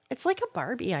idea It's like a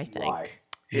Barbie, I think. why.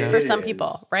 Yeah. For It some is.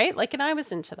 people, right? Like, and I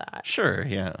was into that. Sure,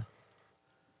 yeah.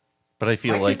 But I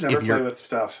feel My like kids never if play you're with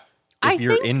stuff. if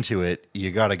you're into it,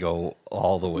 you got to go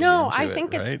all the way. No, into I it,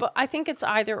 think right? I think it's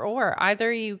either or.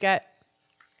 Either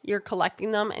you're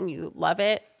collecting them and you love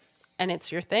it and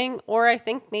it's your thing, or I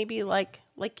think maybe like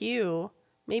you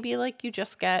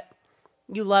just get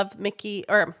you love Mickey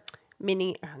or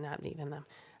Minnie, not even them.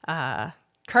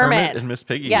 Kermit and Miss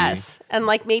Piggy. Yes. And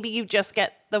like maybe you just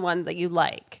get the one that you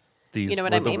like. These you know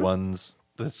what were I mean? the ones,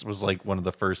 this was like one of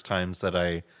the first times that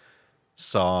I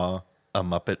saw a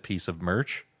Muppet piece of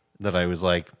merch that I was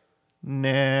like,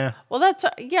 nah. Well, that's,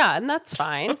 and that's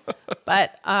fine.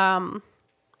 But, yeah,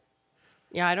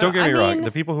 Don't get me wrong.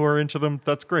 The people who are into them,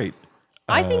 that's great.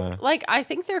 I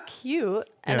think they're cute.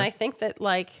 And I think that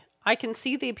like, I can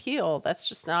see the appeal. That's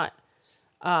just not,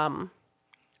 I'm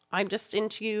just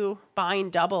into buying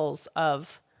doubles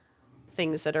of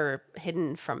things that are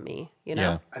hidden from me, you know?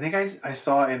 Yeah. I think I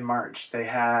saw in March they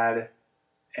had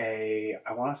I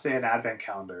want to say an advent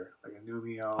calendar, like a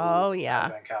Numio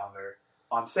advent calendar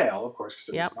on sale, of course, because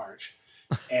it was March.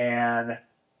 And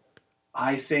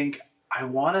I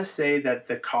want to say that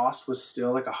the cost was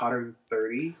still like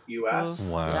 $130 US.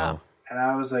 Wow. Yeah. And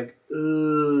I was like,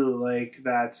 ugh, like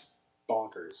that's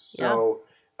bonkers. So,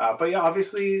 but yeah,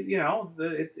 obviously, you know,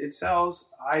 it sells.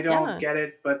 I don't get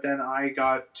it, but then I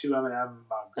got 2 M&M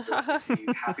mugs that would be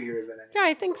happier than anything. Yeah,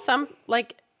 I think some,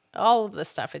 like all of this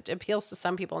stuff, it appeals to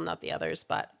some people, not the others,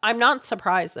 but I'm not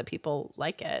surprised that people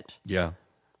like it. Yeah.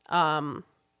 But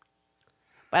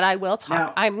I will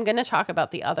talk, I'm going to talk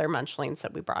about the other munchlings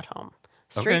that we brought home.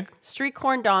 Street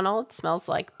corn Donald smells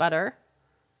like butter.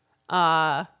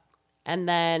 And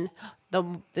then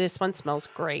this one smells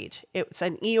great. It's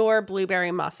an Eeyore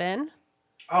blueberry muffin.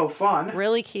 Oh, fun.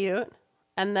 Really cute.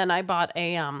 And then I bought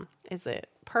a, is it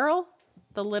Pearl?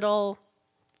 The little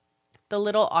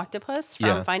octopus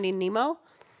from Finding Nemo.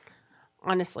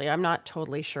 Honestly, I'm not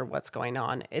totally sure what's going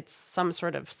on. It's some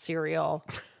sort of cereal.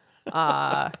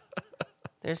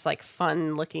 There's like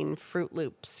fun looking Fruit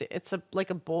Loops. It's like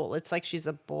a bowl. It's like she's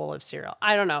a bowl of cereal.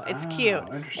 I don't know. It's cute.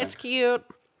 It's cute.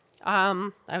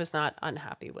 I was not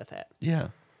unhappy with it. Yeah.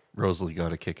 Rosalie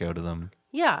got a kick out of them.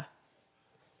 Yeah.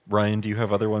 Ryan, do you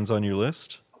have other ones on your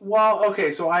list? Well,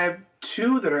 okay, so I have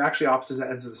 2 that are actually opposite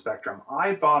ends of the spectrum.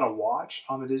 I bought a watch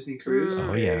on the Disney cruise,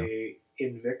 a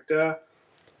Invicta,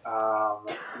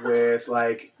 with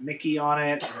like Mickey on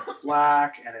it, and it's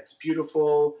black and it's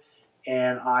beautiful.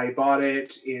 And I bought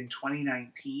it in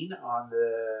 2019 on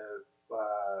the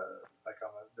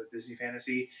Disney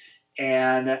Fantasy,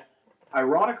 and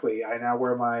ironically, I now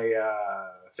wear my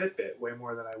Fitbit way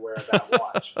more than I wear that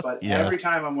watch. But every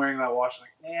time I'm wearing that watch, I'm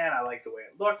like, man, I like the way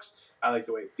it looks. I like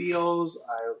the way it feels.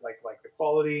 I like the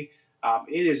quality.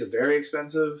 It is a very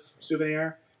expensive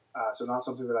souvenir, so not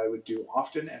something that I would do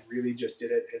often, and really just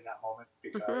did it in that moment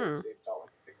because it felt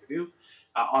like the thing to do.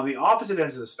 On the opposite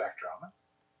ends of the spectrum,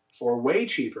 for way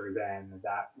cheaper than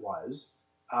that was,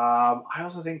 I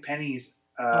also think pennies.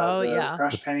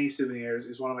 Crushed penny souvenirs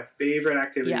is one of my favorite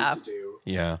activities to do.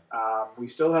 Yeah. We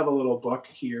still have a little book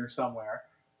here somewhere.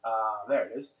 There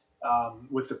it is.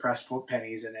 With the pressed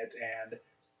pennies in it. And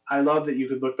I love that you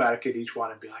could look back at each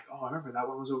one and be like, oh, I remember that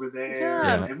one was over there.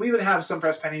 Yeah. And we even have some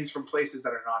pressed pennies from places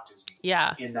that are not Disney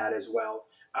in that as well.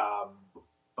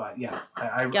 But yeah.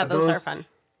 Those are fun.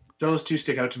 Those 2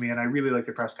 stick out to me, and I really like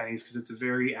the pressed pennies because it's a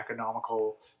very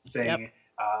economical thing,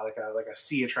 like a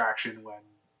sea attraction when,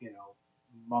 you know,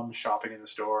 mom's shopping in the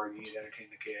store and you need to entertain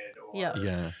the kid,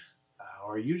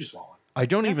 or you just want one. I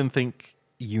don't even think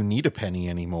you need a penny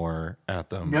anymore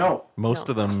at them. No. Most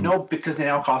of them. No, because they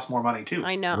now cost more money too.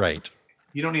 I know. Right.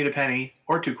 You don't need a penny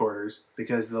or 2 quarters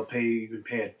because you can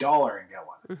pay $1 and get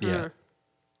one. Mm-hmm. Yeah.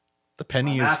 The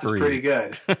penny is free. Is pretty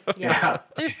good.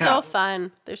 They're still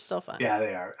fun. They're still fun. Yeah,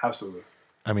 they are. Absolutely.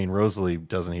 I mean, Rosalie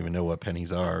doesn't even know what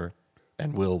pennies are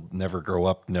and will never grow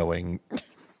up knowing.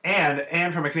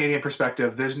 And from a Canadian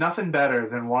perspective, there's nothing better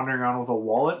than wandering around with a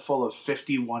wallet full of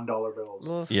 $51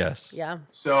 bills. Oof. Yes. Yeah.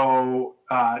 So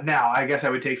now I guess I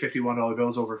would take $51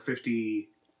 bills over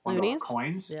 $51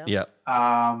 coins. Yeah.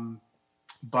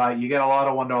 But you get a lot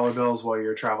of $1 bills while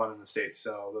you're traveling in the States.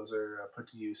 So those are put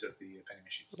to use at the penny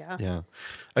machines. Yeah.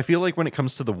 I feel like when it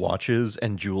comes to the watches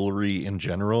and jewelry in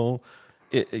general,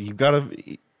 you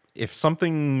gotta, if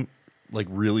something like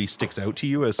really sticks out to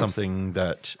you as something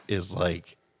that is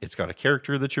like, it's got a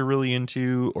character that you're really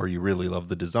into, or you really love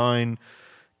the design,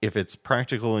 if it's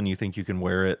practical and you think you can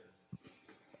wear it,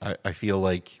 I feel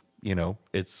like, you know,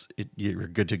 you're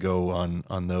good to go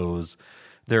on those.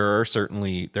 There are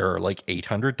like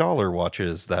 $800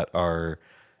 watches that are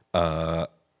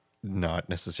not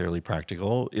necessarily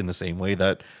practical in the same way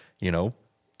that, you know,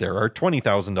 there are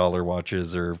 $20,000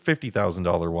 watches or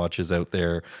 $50,000 watches out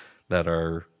there that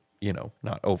are, you know,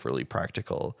 not overly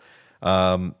practical.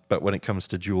 But when it comes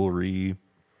to jewelry,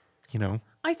 you know,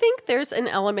 I think there's an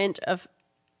element of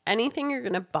anything you're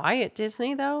going to buy at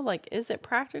Disney though. Like, is it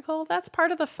practical? That's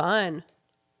part of the fun,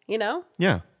 you know?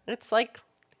 Yeah. It's like,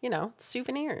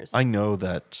 souvenirs. I know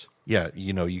that,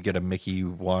 you get a Mickey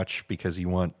watch because you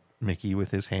want Mickey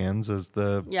with his hands as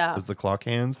the clock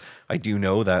hands. I do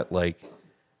know that, like,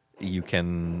 you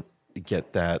can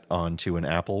get that onto an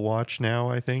Apple Watch now,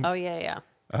 I think. Oh, yeah.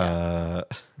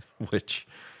 Which,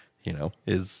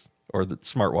 is, or the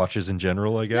smartwatches in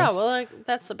general, I guess. Yeah, well, like,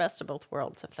 that's the best of both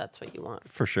worlds if that's what you want.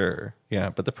 For sure. Yeah,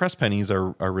 but the press pennies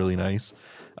are really nice.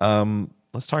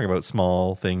 Let's talk about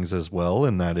small things as well,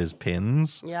 and that is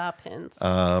pins. Yeah, pins.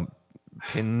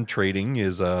 Pin trading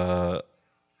is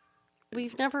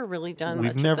We've never really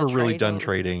done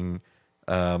trading.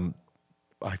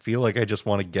 I feel like I just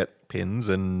want to get pins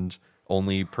and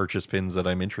only purchase pins that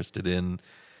I'm interested in.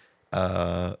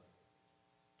 I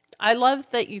love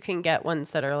that you can get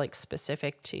ones that are like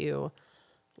specific to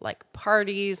like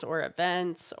parties or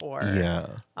events or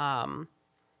that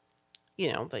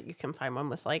you can find one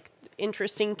with like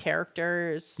interesting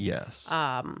characters. Yes.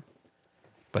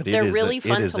 But they're really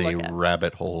fun to look at. It is a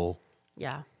rabbit hole.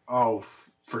 Yeah. Oh,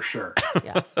 for sure.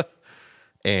 Yeah.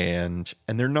 and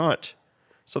they're not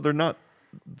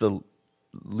the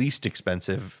least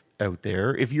expensive out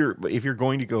there. If you're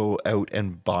going to go out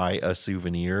and buy a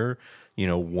souvenir,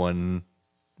 one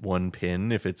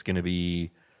pin, if it's going to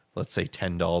be, let's say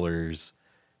 $10,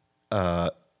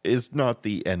 is not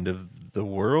the end of the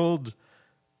world.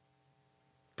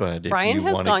 But Brian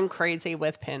has gone crazy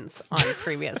with pins on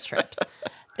previous trips.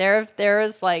 There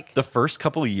is like the first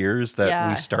couple of years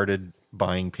that we started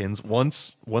buying pins.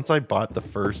 Once I bought the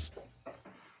first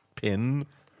pin,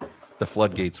 the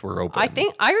floodgates were open. I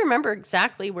think I remember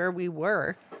exactly where we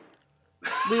were.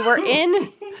 We were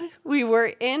in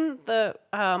the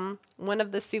one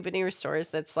of the souvenir stores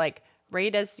that's like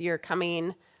right as you're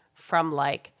coming from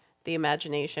like the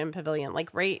Imagination Pavilion,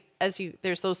 like right as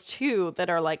there's those two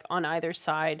that are like on either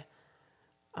side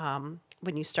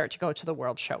when you start to go to the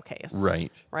World Showcase.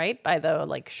 Right by the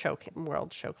like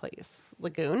World Showcase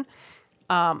Lagoon.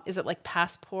 Is it like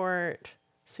Passport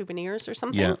Souvenirs or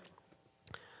something? Yeah.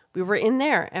 We were in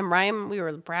there, and Ryan, we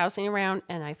were browsing around,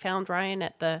 and I found Ryan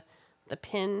at the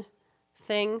pin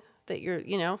thing that you're,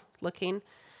 looking,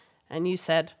 and you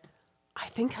said, I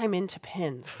think I'm into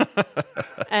pins.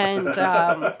 And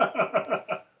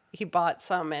he bought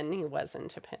some, and he was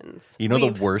into pins.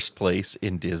 The worst place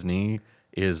in Disney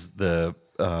is the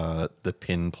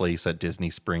pin place at Disney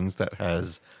Springs that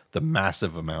has the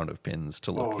massive amount of pins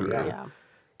to look through. Yeah.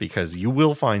 Because you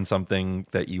will find something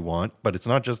that you want, but it's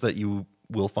not just that you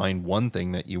will find one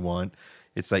thing that you want.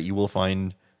 It's that you will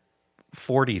find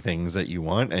 40 things that you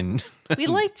want. And we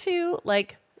like to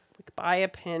buy a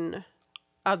pin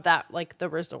of that, like the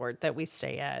resort that we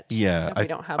stay at. Yeah. We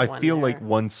don't have I one feel there. like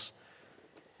once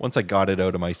I got it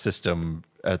out of my system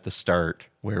at the start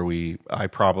where I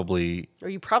probably... Or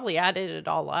you probably added it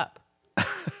all up.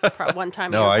 One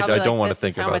time. No, I don't want to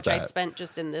think about that. How much I spent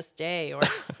just in this day, or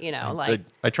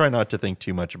I try not to think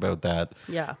too much about that.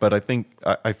 Yeah. But I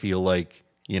feel like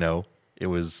it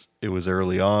was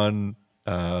early on.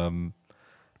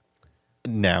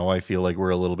 Now I feel like we're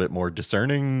a little bit more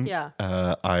discerning. Yeah.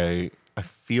 I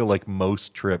feel like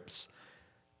most trips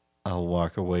I'll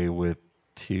walk away with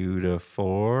 2 to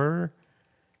 4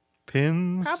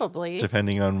 pins, probably,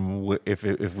 depending on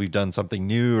if we've done something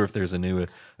new or if there's a new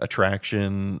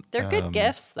attraction. They're good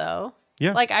gifts, though.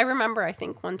 Yeah, like I remember, I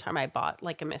think one time I bought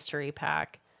like a mystery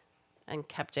pack and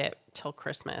kept it till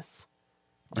Christmas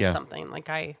or something.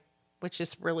 Which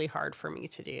is really hard for me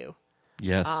to do.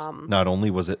 Yes. Not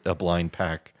only was it a blind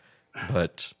pack,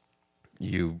 but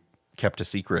you kept a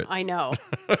secret. I know.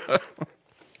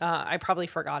 I probably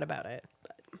forgot about it.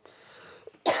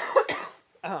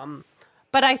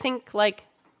 But I think like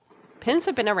pins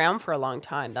have been around for a long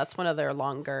time. That's one of their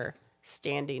longer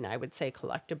standing, I would say,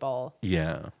 collectible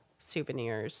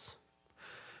souvenirs.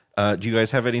 Do you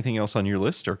guys have anything else on your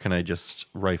list, or can I just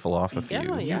rifle off a few?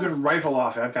 Yeah. You can rifle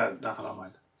off. I've got nothing on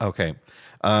mine. Okay.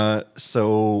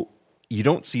 So you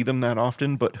don't see them that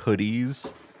often, but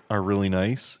hoodies are really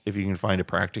nice if you can find a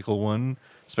practical one.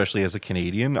 Especially as a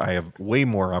Canadian, I have way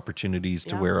more opportunities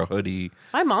to wear a hoodie.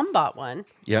 My mom bought one.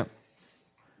 Yeah.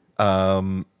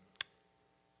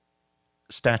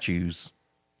 Statues,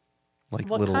 like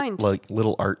what little kind? like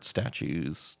little art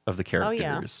statues of the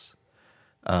characters.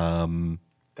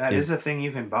 That is a thing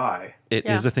you can buy. It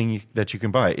is a thing that you can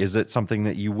buy. Is it something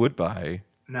that you would buy?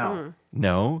 No.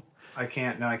 No? I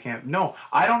can't. No, I can't. No,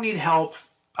 I don't need help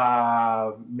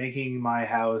making my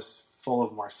house full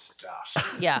of more stuff.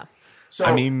 Yeah. So,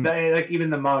 I mean, like even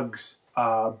the mugs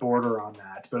border on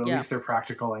that, but at least they're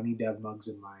practical. I need to have mugs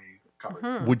in my cupboard.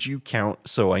 Mm-hmm. Would you count?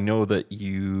 So I know that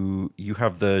you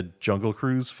have the Jungle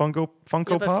Cruise Funko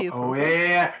Pop. Oh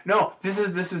yeah. No, this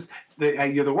is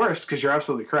you're the worst because you're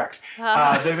absolutely correct.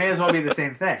 They may as well be the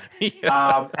same thing.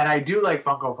 Yeah. And I do like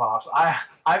Funko Pops.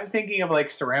 I'm thinking of like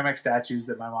ceramic statues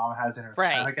that my mom has in her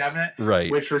china cabinet,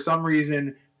 right? Which for some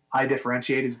reason I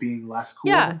differentiate as being less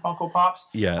cool than Funko Pops.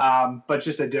 Yeah. But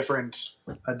just a different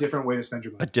way to spend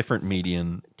your money. A different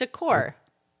median. Decor.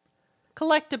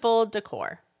 Collectible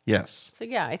decor. Yes. So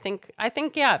yeah, I think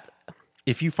yeah.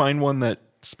 If you find one that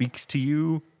speaks to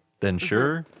you, then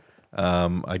sure.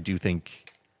 I do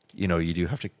think, you do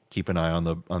have to keep an eye on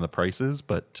the prices,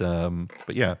 but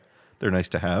yeah, they're nice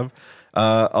to have.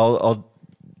 I'll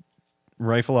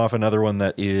rifle off another one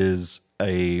that is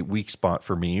a weak spot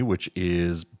for me, which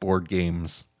is board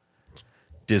games.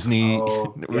 Disney,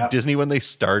 Disney, when they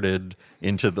started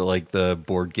into the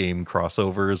board game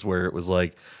crossovers, where it was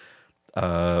like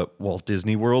Walt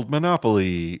Disney World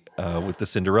Monopoly with the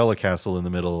Cinderella Castle in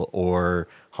the middle, or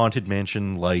Haunted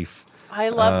Mansion Life. I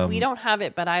love. We don't have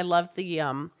it, but I love the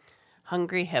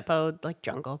Hungry Hippo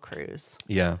Jungle Cruise.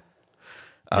 Yeah,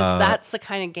 that's the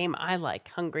kind of game I like.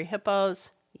 Hungry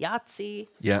Hippos, Yahtzee,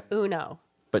 Uno.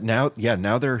 But now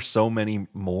there are so many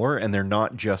more, and they're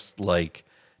not just like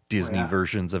Disney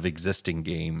versions of existing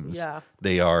games. Yeah.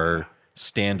 They are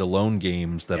standalone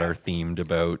games that are themed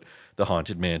about the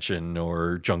Haunted Mansion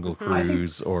or Jungle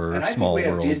Cruise or Small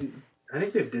World. I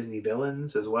think they have Disney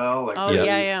villains as well.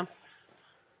 Yeah.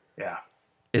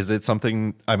 Is it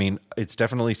something? I mean, it's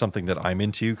definitely something that I'm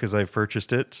into because I've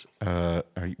purchased it.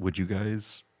 Would you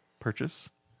guys purchase?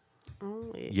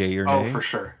 Yay or nay? Oh, for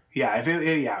sure.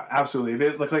 Yeah, absolutely. If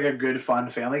it looked like a good, fun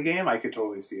family game, I could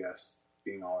totally see us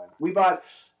being all in. We bought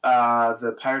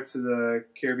the Pirates of the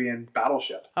Caribbean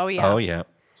Battleship. Oh yeah.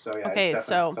 So yeah, okay, it's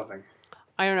definitely something.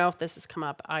 I don't know if this has come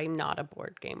up. I'm not a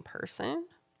board game person,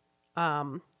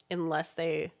 unless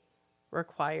they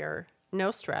require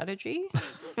no strategy.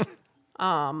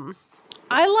 I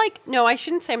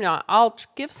shouldn't say I'm not. I'll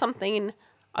give something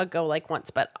a go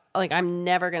once, but I'm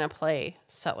never gonna play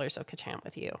Settlers of Catan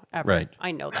with you ever. Right.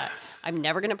 I know that. I'm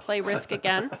never gonna play Risk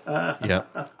again. Yeah.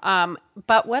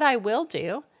 But what I will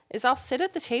do is I'll sit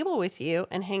at the table with you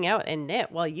and hang out and knit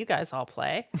while you guys all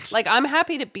play. I'm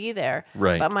happy to be there.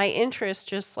 Right. But my interest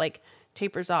just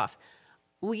tapers off.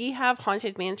 We have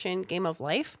Haunted Mansion Game of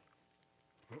Life.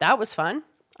 That was fun.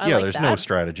 There's no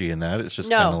strategy in that. It's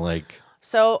just kind of like.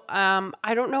 So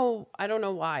I don't know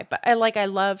why, but I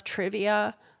love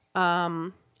trivia.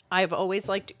 I've always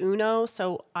liked Uno,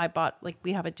 so I bought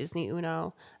we have a Disney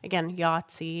Uno. Again,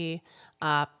 Yahtzee.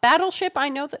 Battleship, I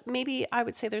know that maybe I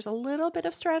would say there's a little bit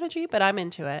of strategy, but I'm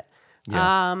into it.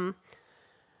 Yeah.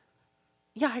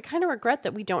 I kind of regret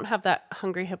that we don't have that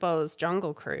Hungry Hippos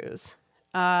Jungle Cruise.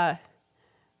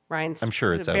 Ryan's I'm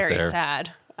sure it's very out there.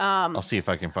 sad. I'll see if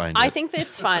I can find it. I think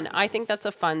that's fun. I think that's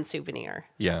a fun souvenir.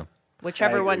 Yeah.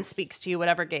 Whichever one speaks to you,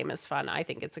 whatever game is fun, I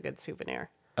think it's a good souvenir.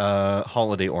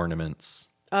 Holiday ornaments.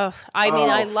 Oh,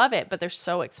 I love it, but they're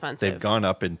so expensive. They've gone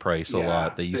up in price a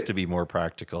lot. They used to be more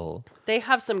practical. They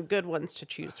have some good ones to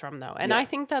choose from, though. And I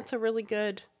think that's a really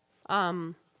good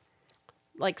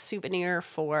souvenir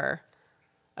for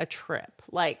a trip.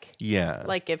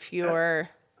 If you're...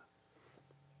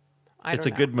 It's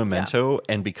a good memento,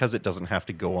 and because it doesn't have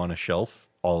to go on a shelf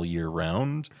all year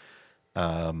round,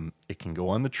 it can go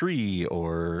on the tree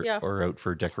or out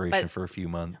for decoration for a few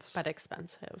months. But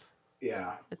expensive.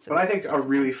 Yeah. But I think a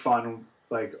really fun,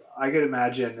 I could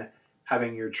imagine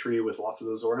having your tree with lots of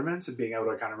those ornaments and being able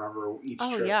to kind of remember each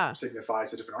trip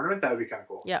signifies a different ornament. That would be kind of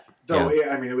cool. Yeah. Though,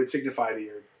 it would signify that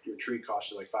your tree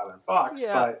costs you $500,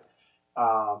 but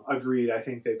agreed. I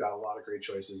think they've got a lot of great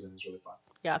choices and it's really fun.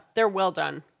 Yeah. They're well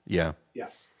done. Yeah. Yeah.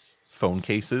 Phone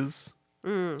cases.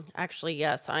 Actually,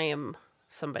 yes, I am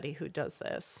somebody who does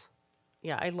this.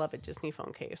 Yeah, I love a Disney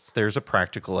phone case. There's a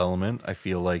practical element. I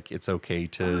feel like it's okay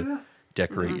to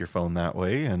decorate your phone that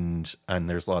way, and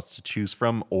there's lots to choose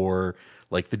from. Or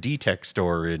the D-Tech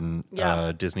store in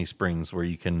Disney Springs, where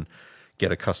you can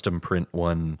get a custom print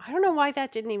one. I don't know why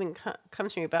that didn't even come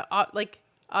to me, but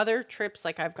other trips,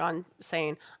 I've gone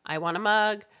saying I want a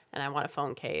mug and I want a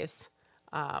phone case.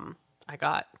 I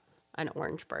got an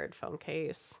Orange Bird phone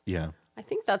case. Yeah. I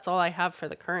think that's all I have for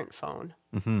the current phone.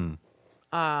 Mm-hmm.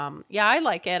 I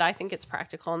like it. I think it's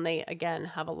practical, and they, again,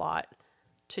 have a lot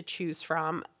to choose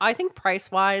from. I think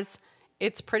price-wise,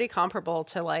 it's pretty comparable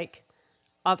to,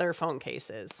 other phone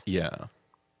cases. Yeah.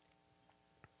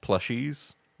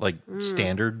 Plushies?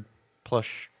 Standard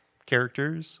plush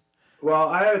characters? Well,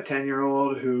 I have a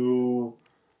 10-year-old who,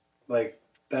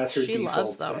 that's her she default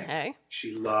loves them, thing. Hey?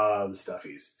 She loves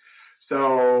stuffies.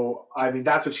 So, I mean,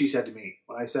 that's what she said to me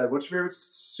when I said, "What's your favorite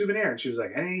souvenir?" And she was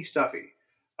like, "Any stuffy,"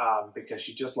 because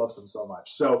she just loves them so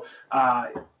much. So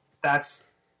that's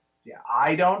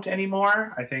I don't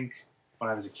anymore. I think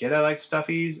when I was a kid, I liked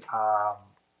stuffies.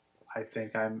 I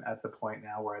think I'm at the point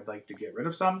now where I'd like to get rid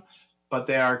of some, but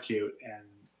they are cute,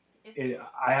 and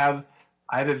I have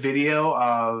a video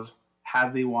of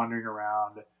Hadley wandering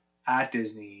around at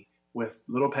Disney with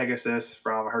little Pegasus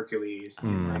from Hercules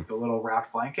in like the little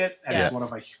wrapped blanket, and it's one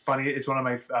of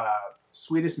my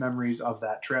sweetest memories of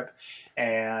that trip,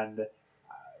 and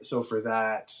so for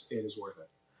that, it is worth it.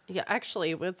 Yeah,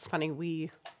 actually, it's funny.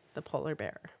 The polar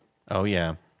bear. Oh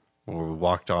yeah, we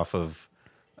walked off of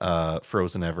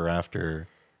Frozen Ever After,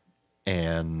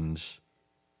 and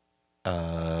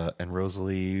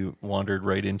Rosalie wandered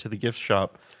right into the gift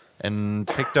shop and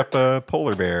picked up a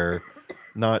polar bear.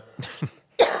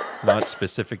 Not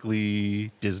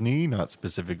specifically Disney, not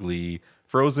specifically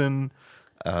Frozen.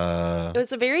 It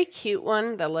was a very cute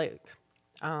one that I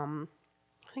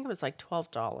think it was like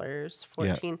 $12,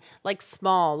 14, like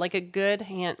small, like a good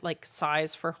hand, like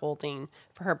size for holding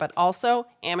for her, but also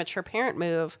amateur parent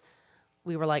move.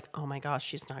 We were like, oh my gosh,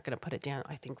 she's not going to put it down.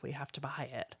 I think we have to buy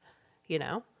it,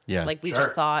 Yeah. Like we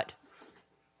just thought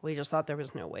there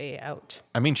was no way out.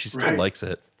 I mean, she still likes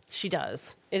it. She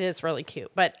does. It is really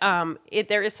cute, but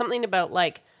there is something about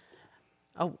like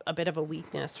a bit of a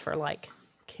weakness for a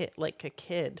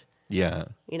kid. Yeah.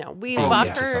 We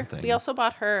bought her. We also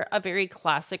bought her a very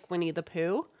classic Winnie the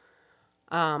Pooh.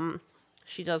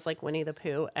 She does like Winnie the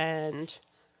Pooh, and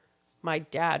my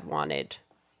dad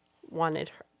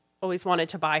always wanted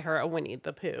to buy her a Winnie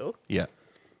the Pooh. Yeah.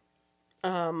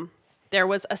 There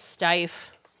was a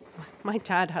Stife. My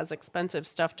dad has expensive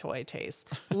stuffed toy taste.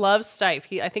 Loves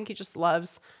Stife. I think he just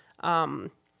loves the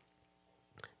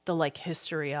like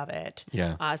history of it.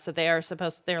 Yeah. So they're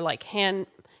like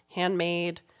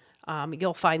handmade.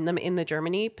 You'll find them in the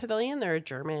Germany pavilion. They're a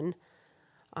German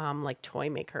like toy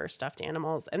maker, stuffed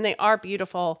animals, and they are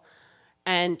beautiful.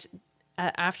 And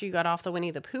after you got off the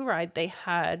Winnie the Pooh ride, they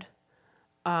had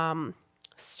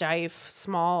Stife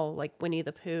small like Winnie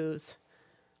the Poohs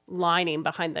lining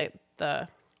behind the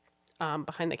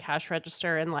cash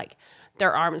register, and like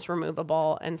their arms were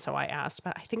movable. And so I asked,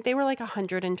 but I think they were like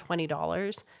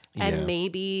 $120 and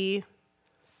maybe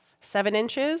 7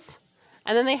 inches.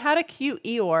 And then they had a cute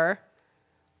Eeyore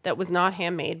that was not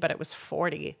handmade, but it was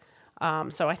 $40.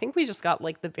 So I think we just got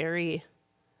like the very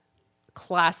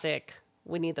classic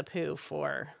Winnie the Pooh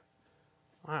for,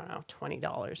 I don't know,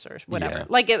 $20 or whatever. Yeah.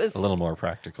 Like it was a little more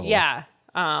practical. Yeah.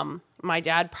 My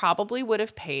dad probably would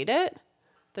have paid it.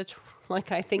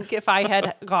 I think if I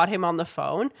had got him on the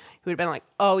phone, he would have been like,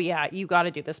 oh yeah, you got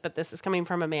to do this. But this is coming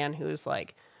from a man who's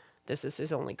like, this is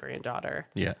his only granddaughter.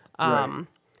 Yeah.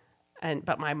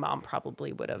 But my mom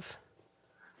probably would have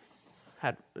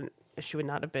she would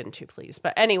not have been too pleased.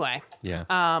 But anyway,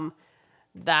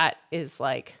 that is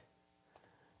like,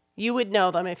 you would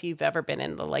know them if you've ever been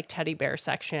in the like teddy bear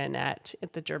section at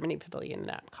the Germany Pavilion in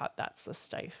Epcot. That's the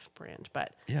Stife brand.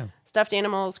 But stuffed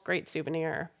animals, great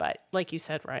souvenir. But like you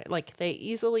said, right, like they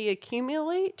easily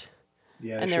accumulate.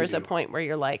 Yeah, and there's a point where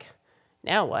you're like,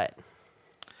 now what?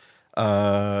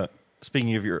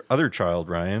 Speaking of your other child,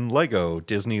 Ryan,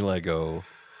 Disney Lego.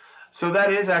 So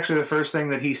that is actually the first thing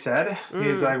that he said.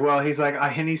 He's like,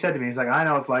 and he said to me, he's like, I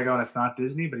know it's Lego and it's not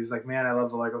Disney, but he's like, man, I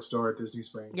love the Lego store at Disney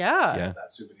Springs. Yeah.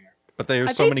 That souvenir. But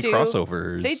there's so many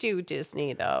crossovers. They do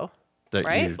Disney though,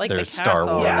 right? Like there's Star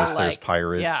Wars, there's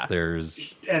Pirates,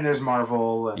 there's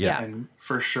Marvel, and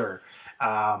for sure.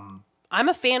 I'm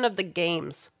a fan of the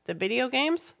games, the video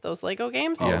games, those Lego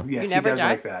games. Oh, yes, he does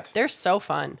like that. They're so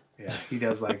fun. Yeah, he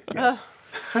does like, yes.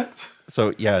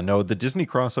 So, the Disney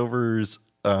crossovers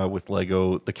with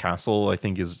Lego, the castle, I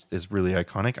think is really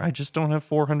iconic. I just don't have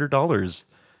 $400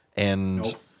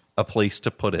 and a place to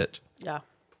put it. Yeah.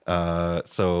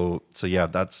 So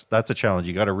that's a challenge.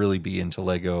 You got to really be into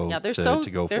Lego to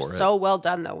go for it. They're so well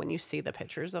done though. When you see the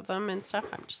pictures of them and stuff,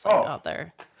 I'm just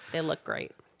like, they look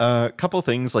great. A couple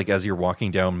things, like as you're walking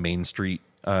down Main Street,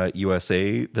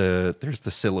 USA, there's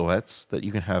the silhouettes that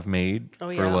you can have made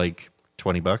for like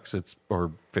 $20.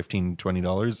 Or $15,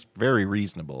 $20. Very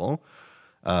reasonable.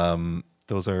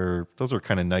 Those are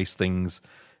kind of nice things.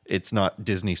 It's not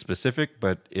Disney specific,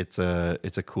 but it's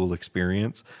a cool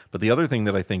experience. But the other thing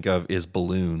that I think of is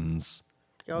balloons,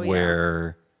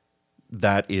 where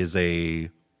this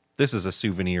is a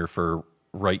souvenir for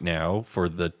right now for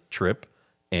the trip,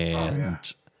 and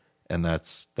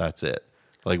that's it.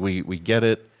 Like we get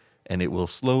it, and it will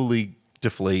slowly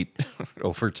deflate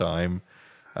over time,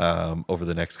 over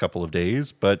the next couple of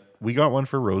days. But we got one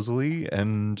for Rosalie,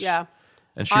 and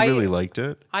And she really liked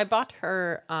it. I bought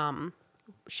her,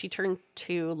 she turned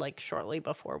 2 like shortly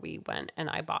before we went, and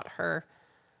I bought her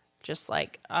just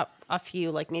like a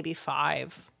few, like maybe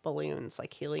 5 balloons,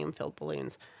 like helium-filled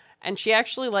balloons. And she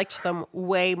actually liked them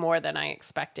way more than I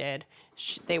expected.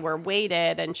 They were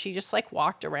weighted, and she just like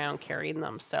walked around carrying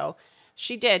them. So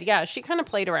she did. Yeah, she kind of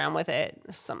played around with it.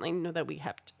 Something that we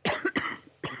kept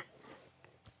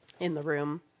in the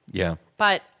room. Yeah.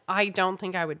 But I don't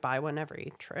think I would buy one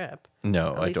every trip.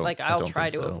 No, At least, I don't. I'll try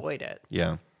to avoid it.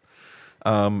 Yeah.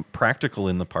 Practical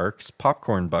in the parks,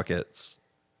 popcorn buckets.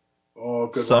 Oh,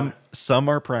 good one. Some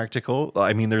are practical.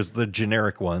 I mean, there's the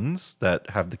generic ones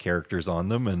that have the characters on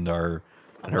them and are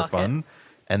fun,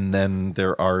 and then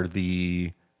there are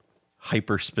the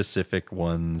hyper specific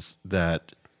ones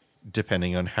that,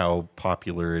 depending on how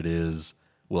popular it is,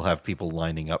 will have people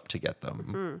lining up to get them.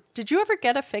 Mm-hmm. Did you ever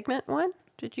get a Figment one?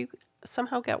 Did you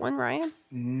somehow get one, Ryan?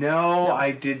 No,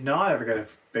 I did not ever get a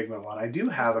Figment one. I do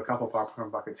have a couple popcorn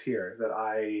buckets here that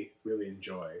I really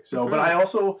enjoy. So, but I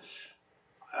also,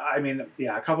 I mean,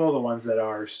 yeah, a couple of the ones that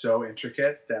are so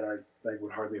intricate that are like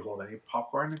would hardly hold any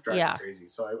popcorn drive me crazy.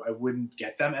 So I wouldn't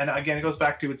get them. And again, it goes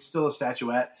back to it's still a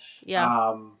statuette.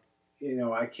 Yeah. You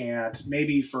know, I can't.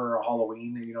 Maybe for a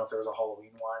Halloween, you know, if there was a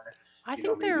Halloween one. I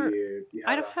think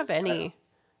I don't have any,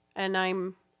 and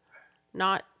I'm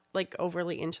not like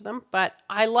overly into them, but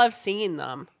I love seeing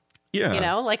them. Yeah. You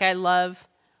know, like I love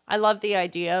the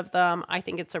idea of them. I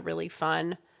think it's a really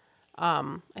fun.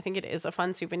 I think it is a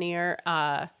fun souvenir.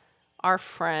 Our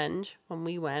friend, when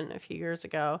we went a few years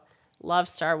ago, loved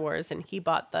Star Wars, and he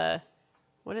bought the,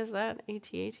 what is that,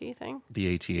 AT-AT thing?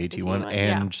 The AT-AT one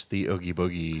and the Oogie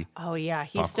Boogie. Oh yeah,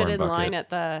 he stood in line at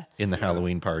the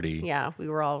Halloween party. Yeah, we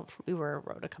rode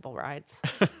a couple rides,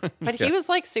 but he was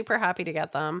like super happy to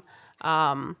get them.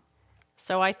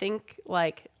 So I think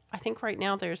right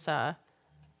now there's a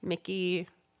Mickey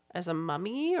as a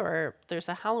mummy, or there's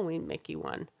a Halloween Mickey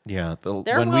one. Yeah,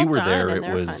 when we were there, it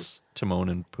was Timon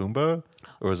and Pumbaa,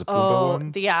 or was it Pumbaa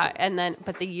one? Yeah,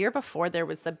 but the year before there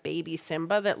was the baby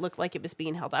Simba that looked like it was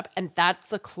being held up, and that's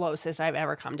the closest I've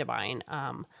ever come to buying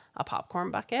a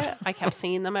popcorn bucket. I kept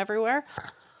seeing them everywhere,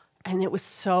 and it was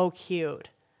so cute.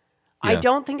 Yeah. I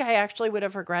don't think I actually would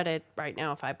have regretted right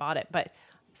now if I bought it, but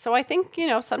so I think, you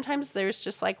know, sometimes there's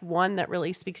just like one that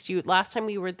really speaks to you. Last time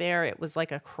we were there, it was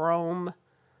like a chrome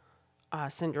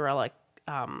Cinderella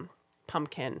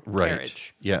pumpkin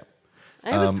carriage. Yeah.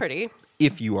 And it was pretty.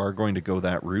 If you are going to go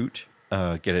that route,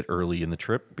 get it early in the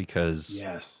trip, because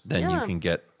then you can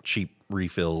get cheap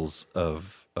refills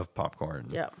of popcorn.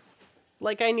 Yeah.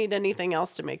 Like I need anything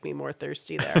else to make me more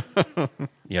thirsty there.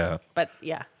 Yeah. But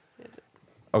yeah.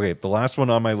 Okay, the last one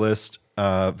on my list,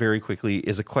 very quickly,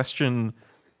 is a question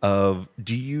of,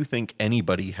 do you think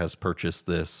anybody has purchased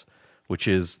this, which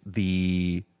is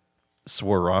the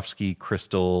Swarovski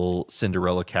crystal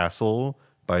Cinderella castle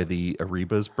by the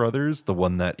Arribas brothers, the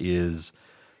one that is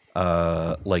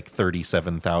like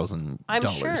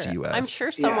 $37,000 US. I'm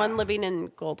sure someone living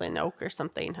in Golden Oak or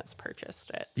something has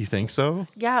purchased it. You think so?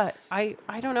 Yeah, I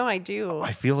don't know. I do.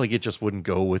 I feel like it just wouldn't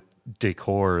go with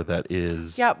decor that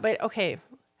is. Yeah, but okay.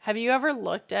 Have you ever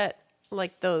looked at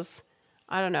like those,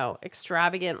 I don't know,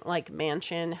 extravagant like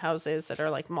mansion houses that are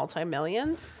like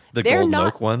multi-millions? The Golden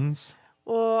Oak ones?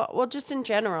 Well, just in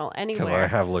general, anywhere. Because I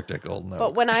have looked at Golden Oak.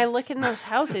 But when I look in those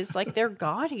houses, like they're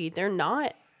gaudy. They're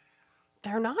not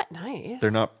nice.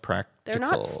 They're not practical. They're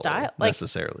not style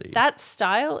necessarily. That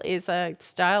style is a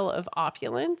style of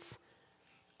opulence.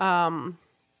 And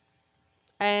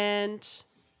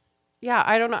yeah,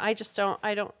 I don't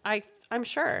know. I'm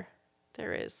sure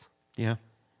there is. Yeah.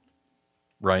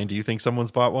 Ryan, do you think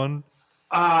someone's bought one?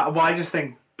 Well, I just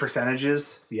think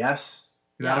percentages, yes.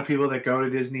 The amount of people that go to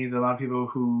Disney, the amount of people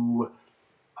who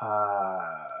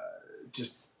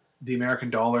just the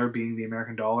American dollar being the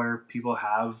American dollar, people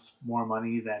have more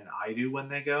money than I do when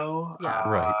they go. Yeah.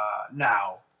 Right.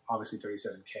 Now, obviously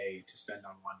 $37K to spend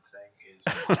on one thing is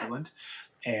equivalent.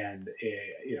 And,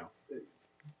 you know,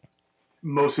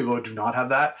 most people do not have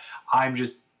that. I'm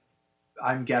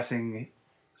guessing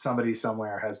somebody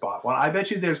somewhere has bought one. I bet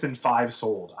you there's been 5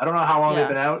 sold. I don't know how long they've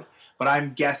been out, but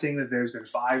I'm guessing that there's been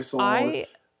 5 sold. I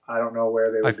don't know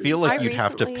where they would be. I feel like you'd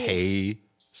have to pay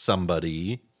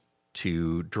somebody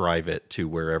to drive it to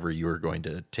wherever you are going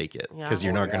to take it, because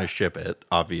you're not going to ship it,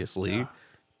 obviously. Yeah.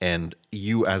 And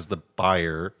you as the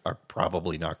buyer are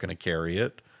probably not going to carry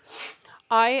it.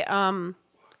 I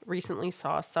recently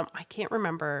saw I can't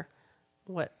remember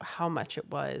how much it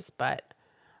was, but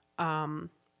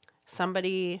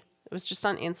somebody, it was just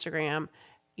on Instagram,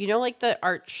 you know, like the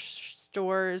art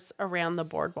stores around the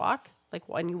boardwalk, like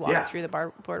when you walk through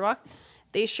the boardwalk,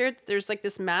 they shared there's like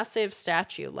this massive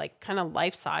statue, like kind of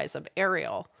life size of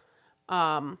Ariel.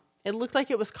 It looked like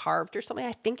it was carved or something.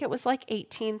 I think it was like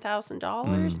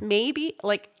 $18,000, maybe.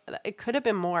 Like it could have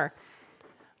been more.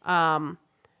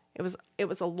 It was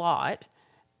a lot,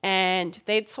 and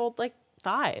they'd sold like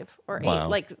 5 or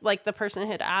 8, like the person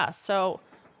had asked. So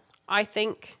I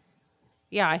think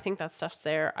that stuff's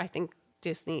there. I think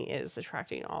Disney is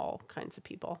attracting all kinds of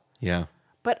people. Yeah.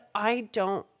 But I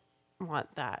don't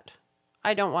want that.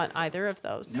 I don't want either of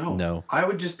those. No. I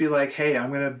would just be like, hey,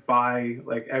 I'm going to buy,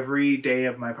 like, every day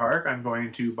of my park, I'm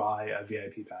going to buy a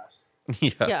VIP pass.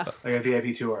 Yeah. Like a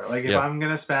VIP tour. Like, if I'm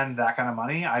going to spend that kind of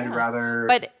money, I'd rather...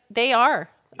 But they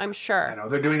are, I'm sure. I know.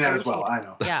 They're doing that as well. I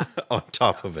know. Yeah. On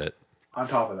top of it. On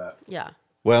top of that. Yeah.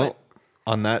 Well,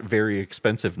 on that very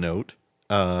expensive note,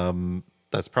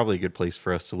 that's probably a good place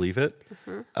for us to leave it.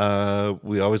 Mm-hmm.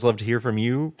 We always love to hear from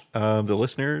you, the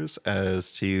listeners,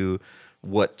 as to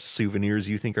what souvenirs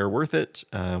you think are worth it,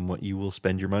 what you will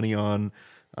spend your money on,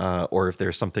 or if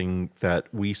there's something that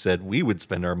we said we would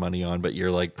spend our money on, but you're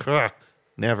like,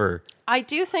 never. I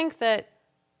do think that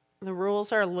the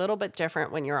rules are a little bit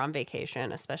different when you're on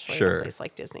vacation, especially in a place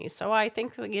like Disney. So I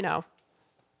think,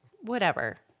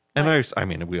 whatever. And I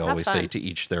mean, we always say to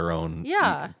each their own.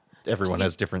 Yeah. Everyone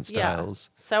has different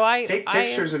styles. Yeah. So take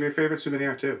pictures of your favorite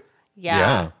souvenir too.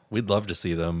 Yeah. We'd love to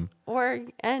see them.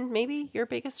 And maybe your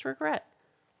biggest regret.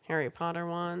 Harry Potter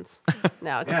ones.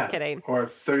 No, just kidding. Or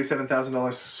 $37,000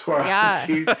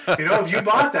 Swarovskis. If you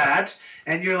bought that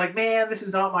and you're like, man, this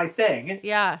is not my thing.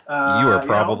 Yeah. You are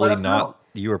probably not.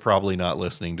 You are probably not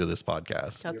listening to this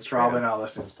podcast. That's You're probably not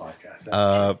listening to this podcast.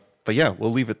 That's true. But yeah,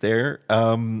 we'll leave it there.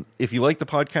 If you like the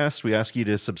podcast, we ask you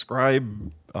to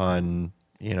subscribe on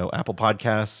Apple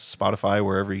Podcasts, Spotify,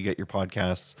 wherever you get your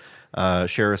podcasts.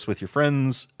 Share us with your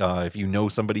friends. If you know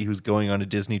somebody who's going on a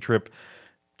Disney trip,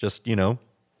 just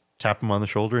tap them on the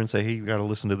shoulder and say, hey, you got to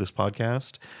listen to this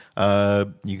podcast.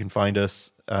 You can find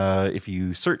us if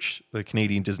you search the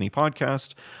Canadian Disney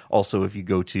Podcast. Also, if you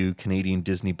go to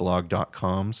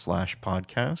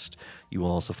canadiandisneyblog.com/podcast, you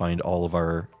will also find all of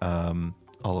our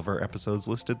episodes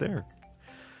listed there.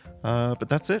 But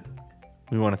that's it.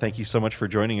 We want to thank you so much for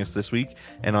joining us this week.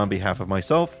 And on behalf of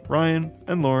myself, Ryan,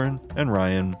 and Lauren, and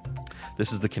Ryan,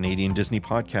 this is the Canadian Disney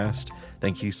Podcast.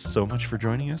 Thank you so much for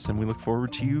joining us, and we look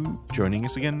forward to you joining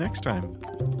us again next time.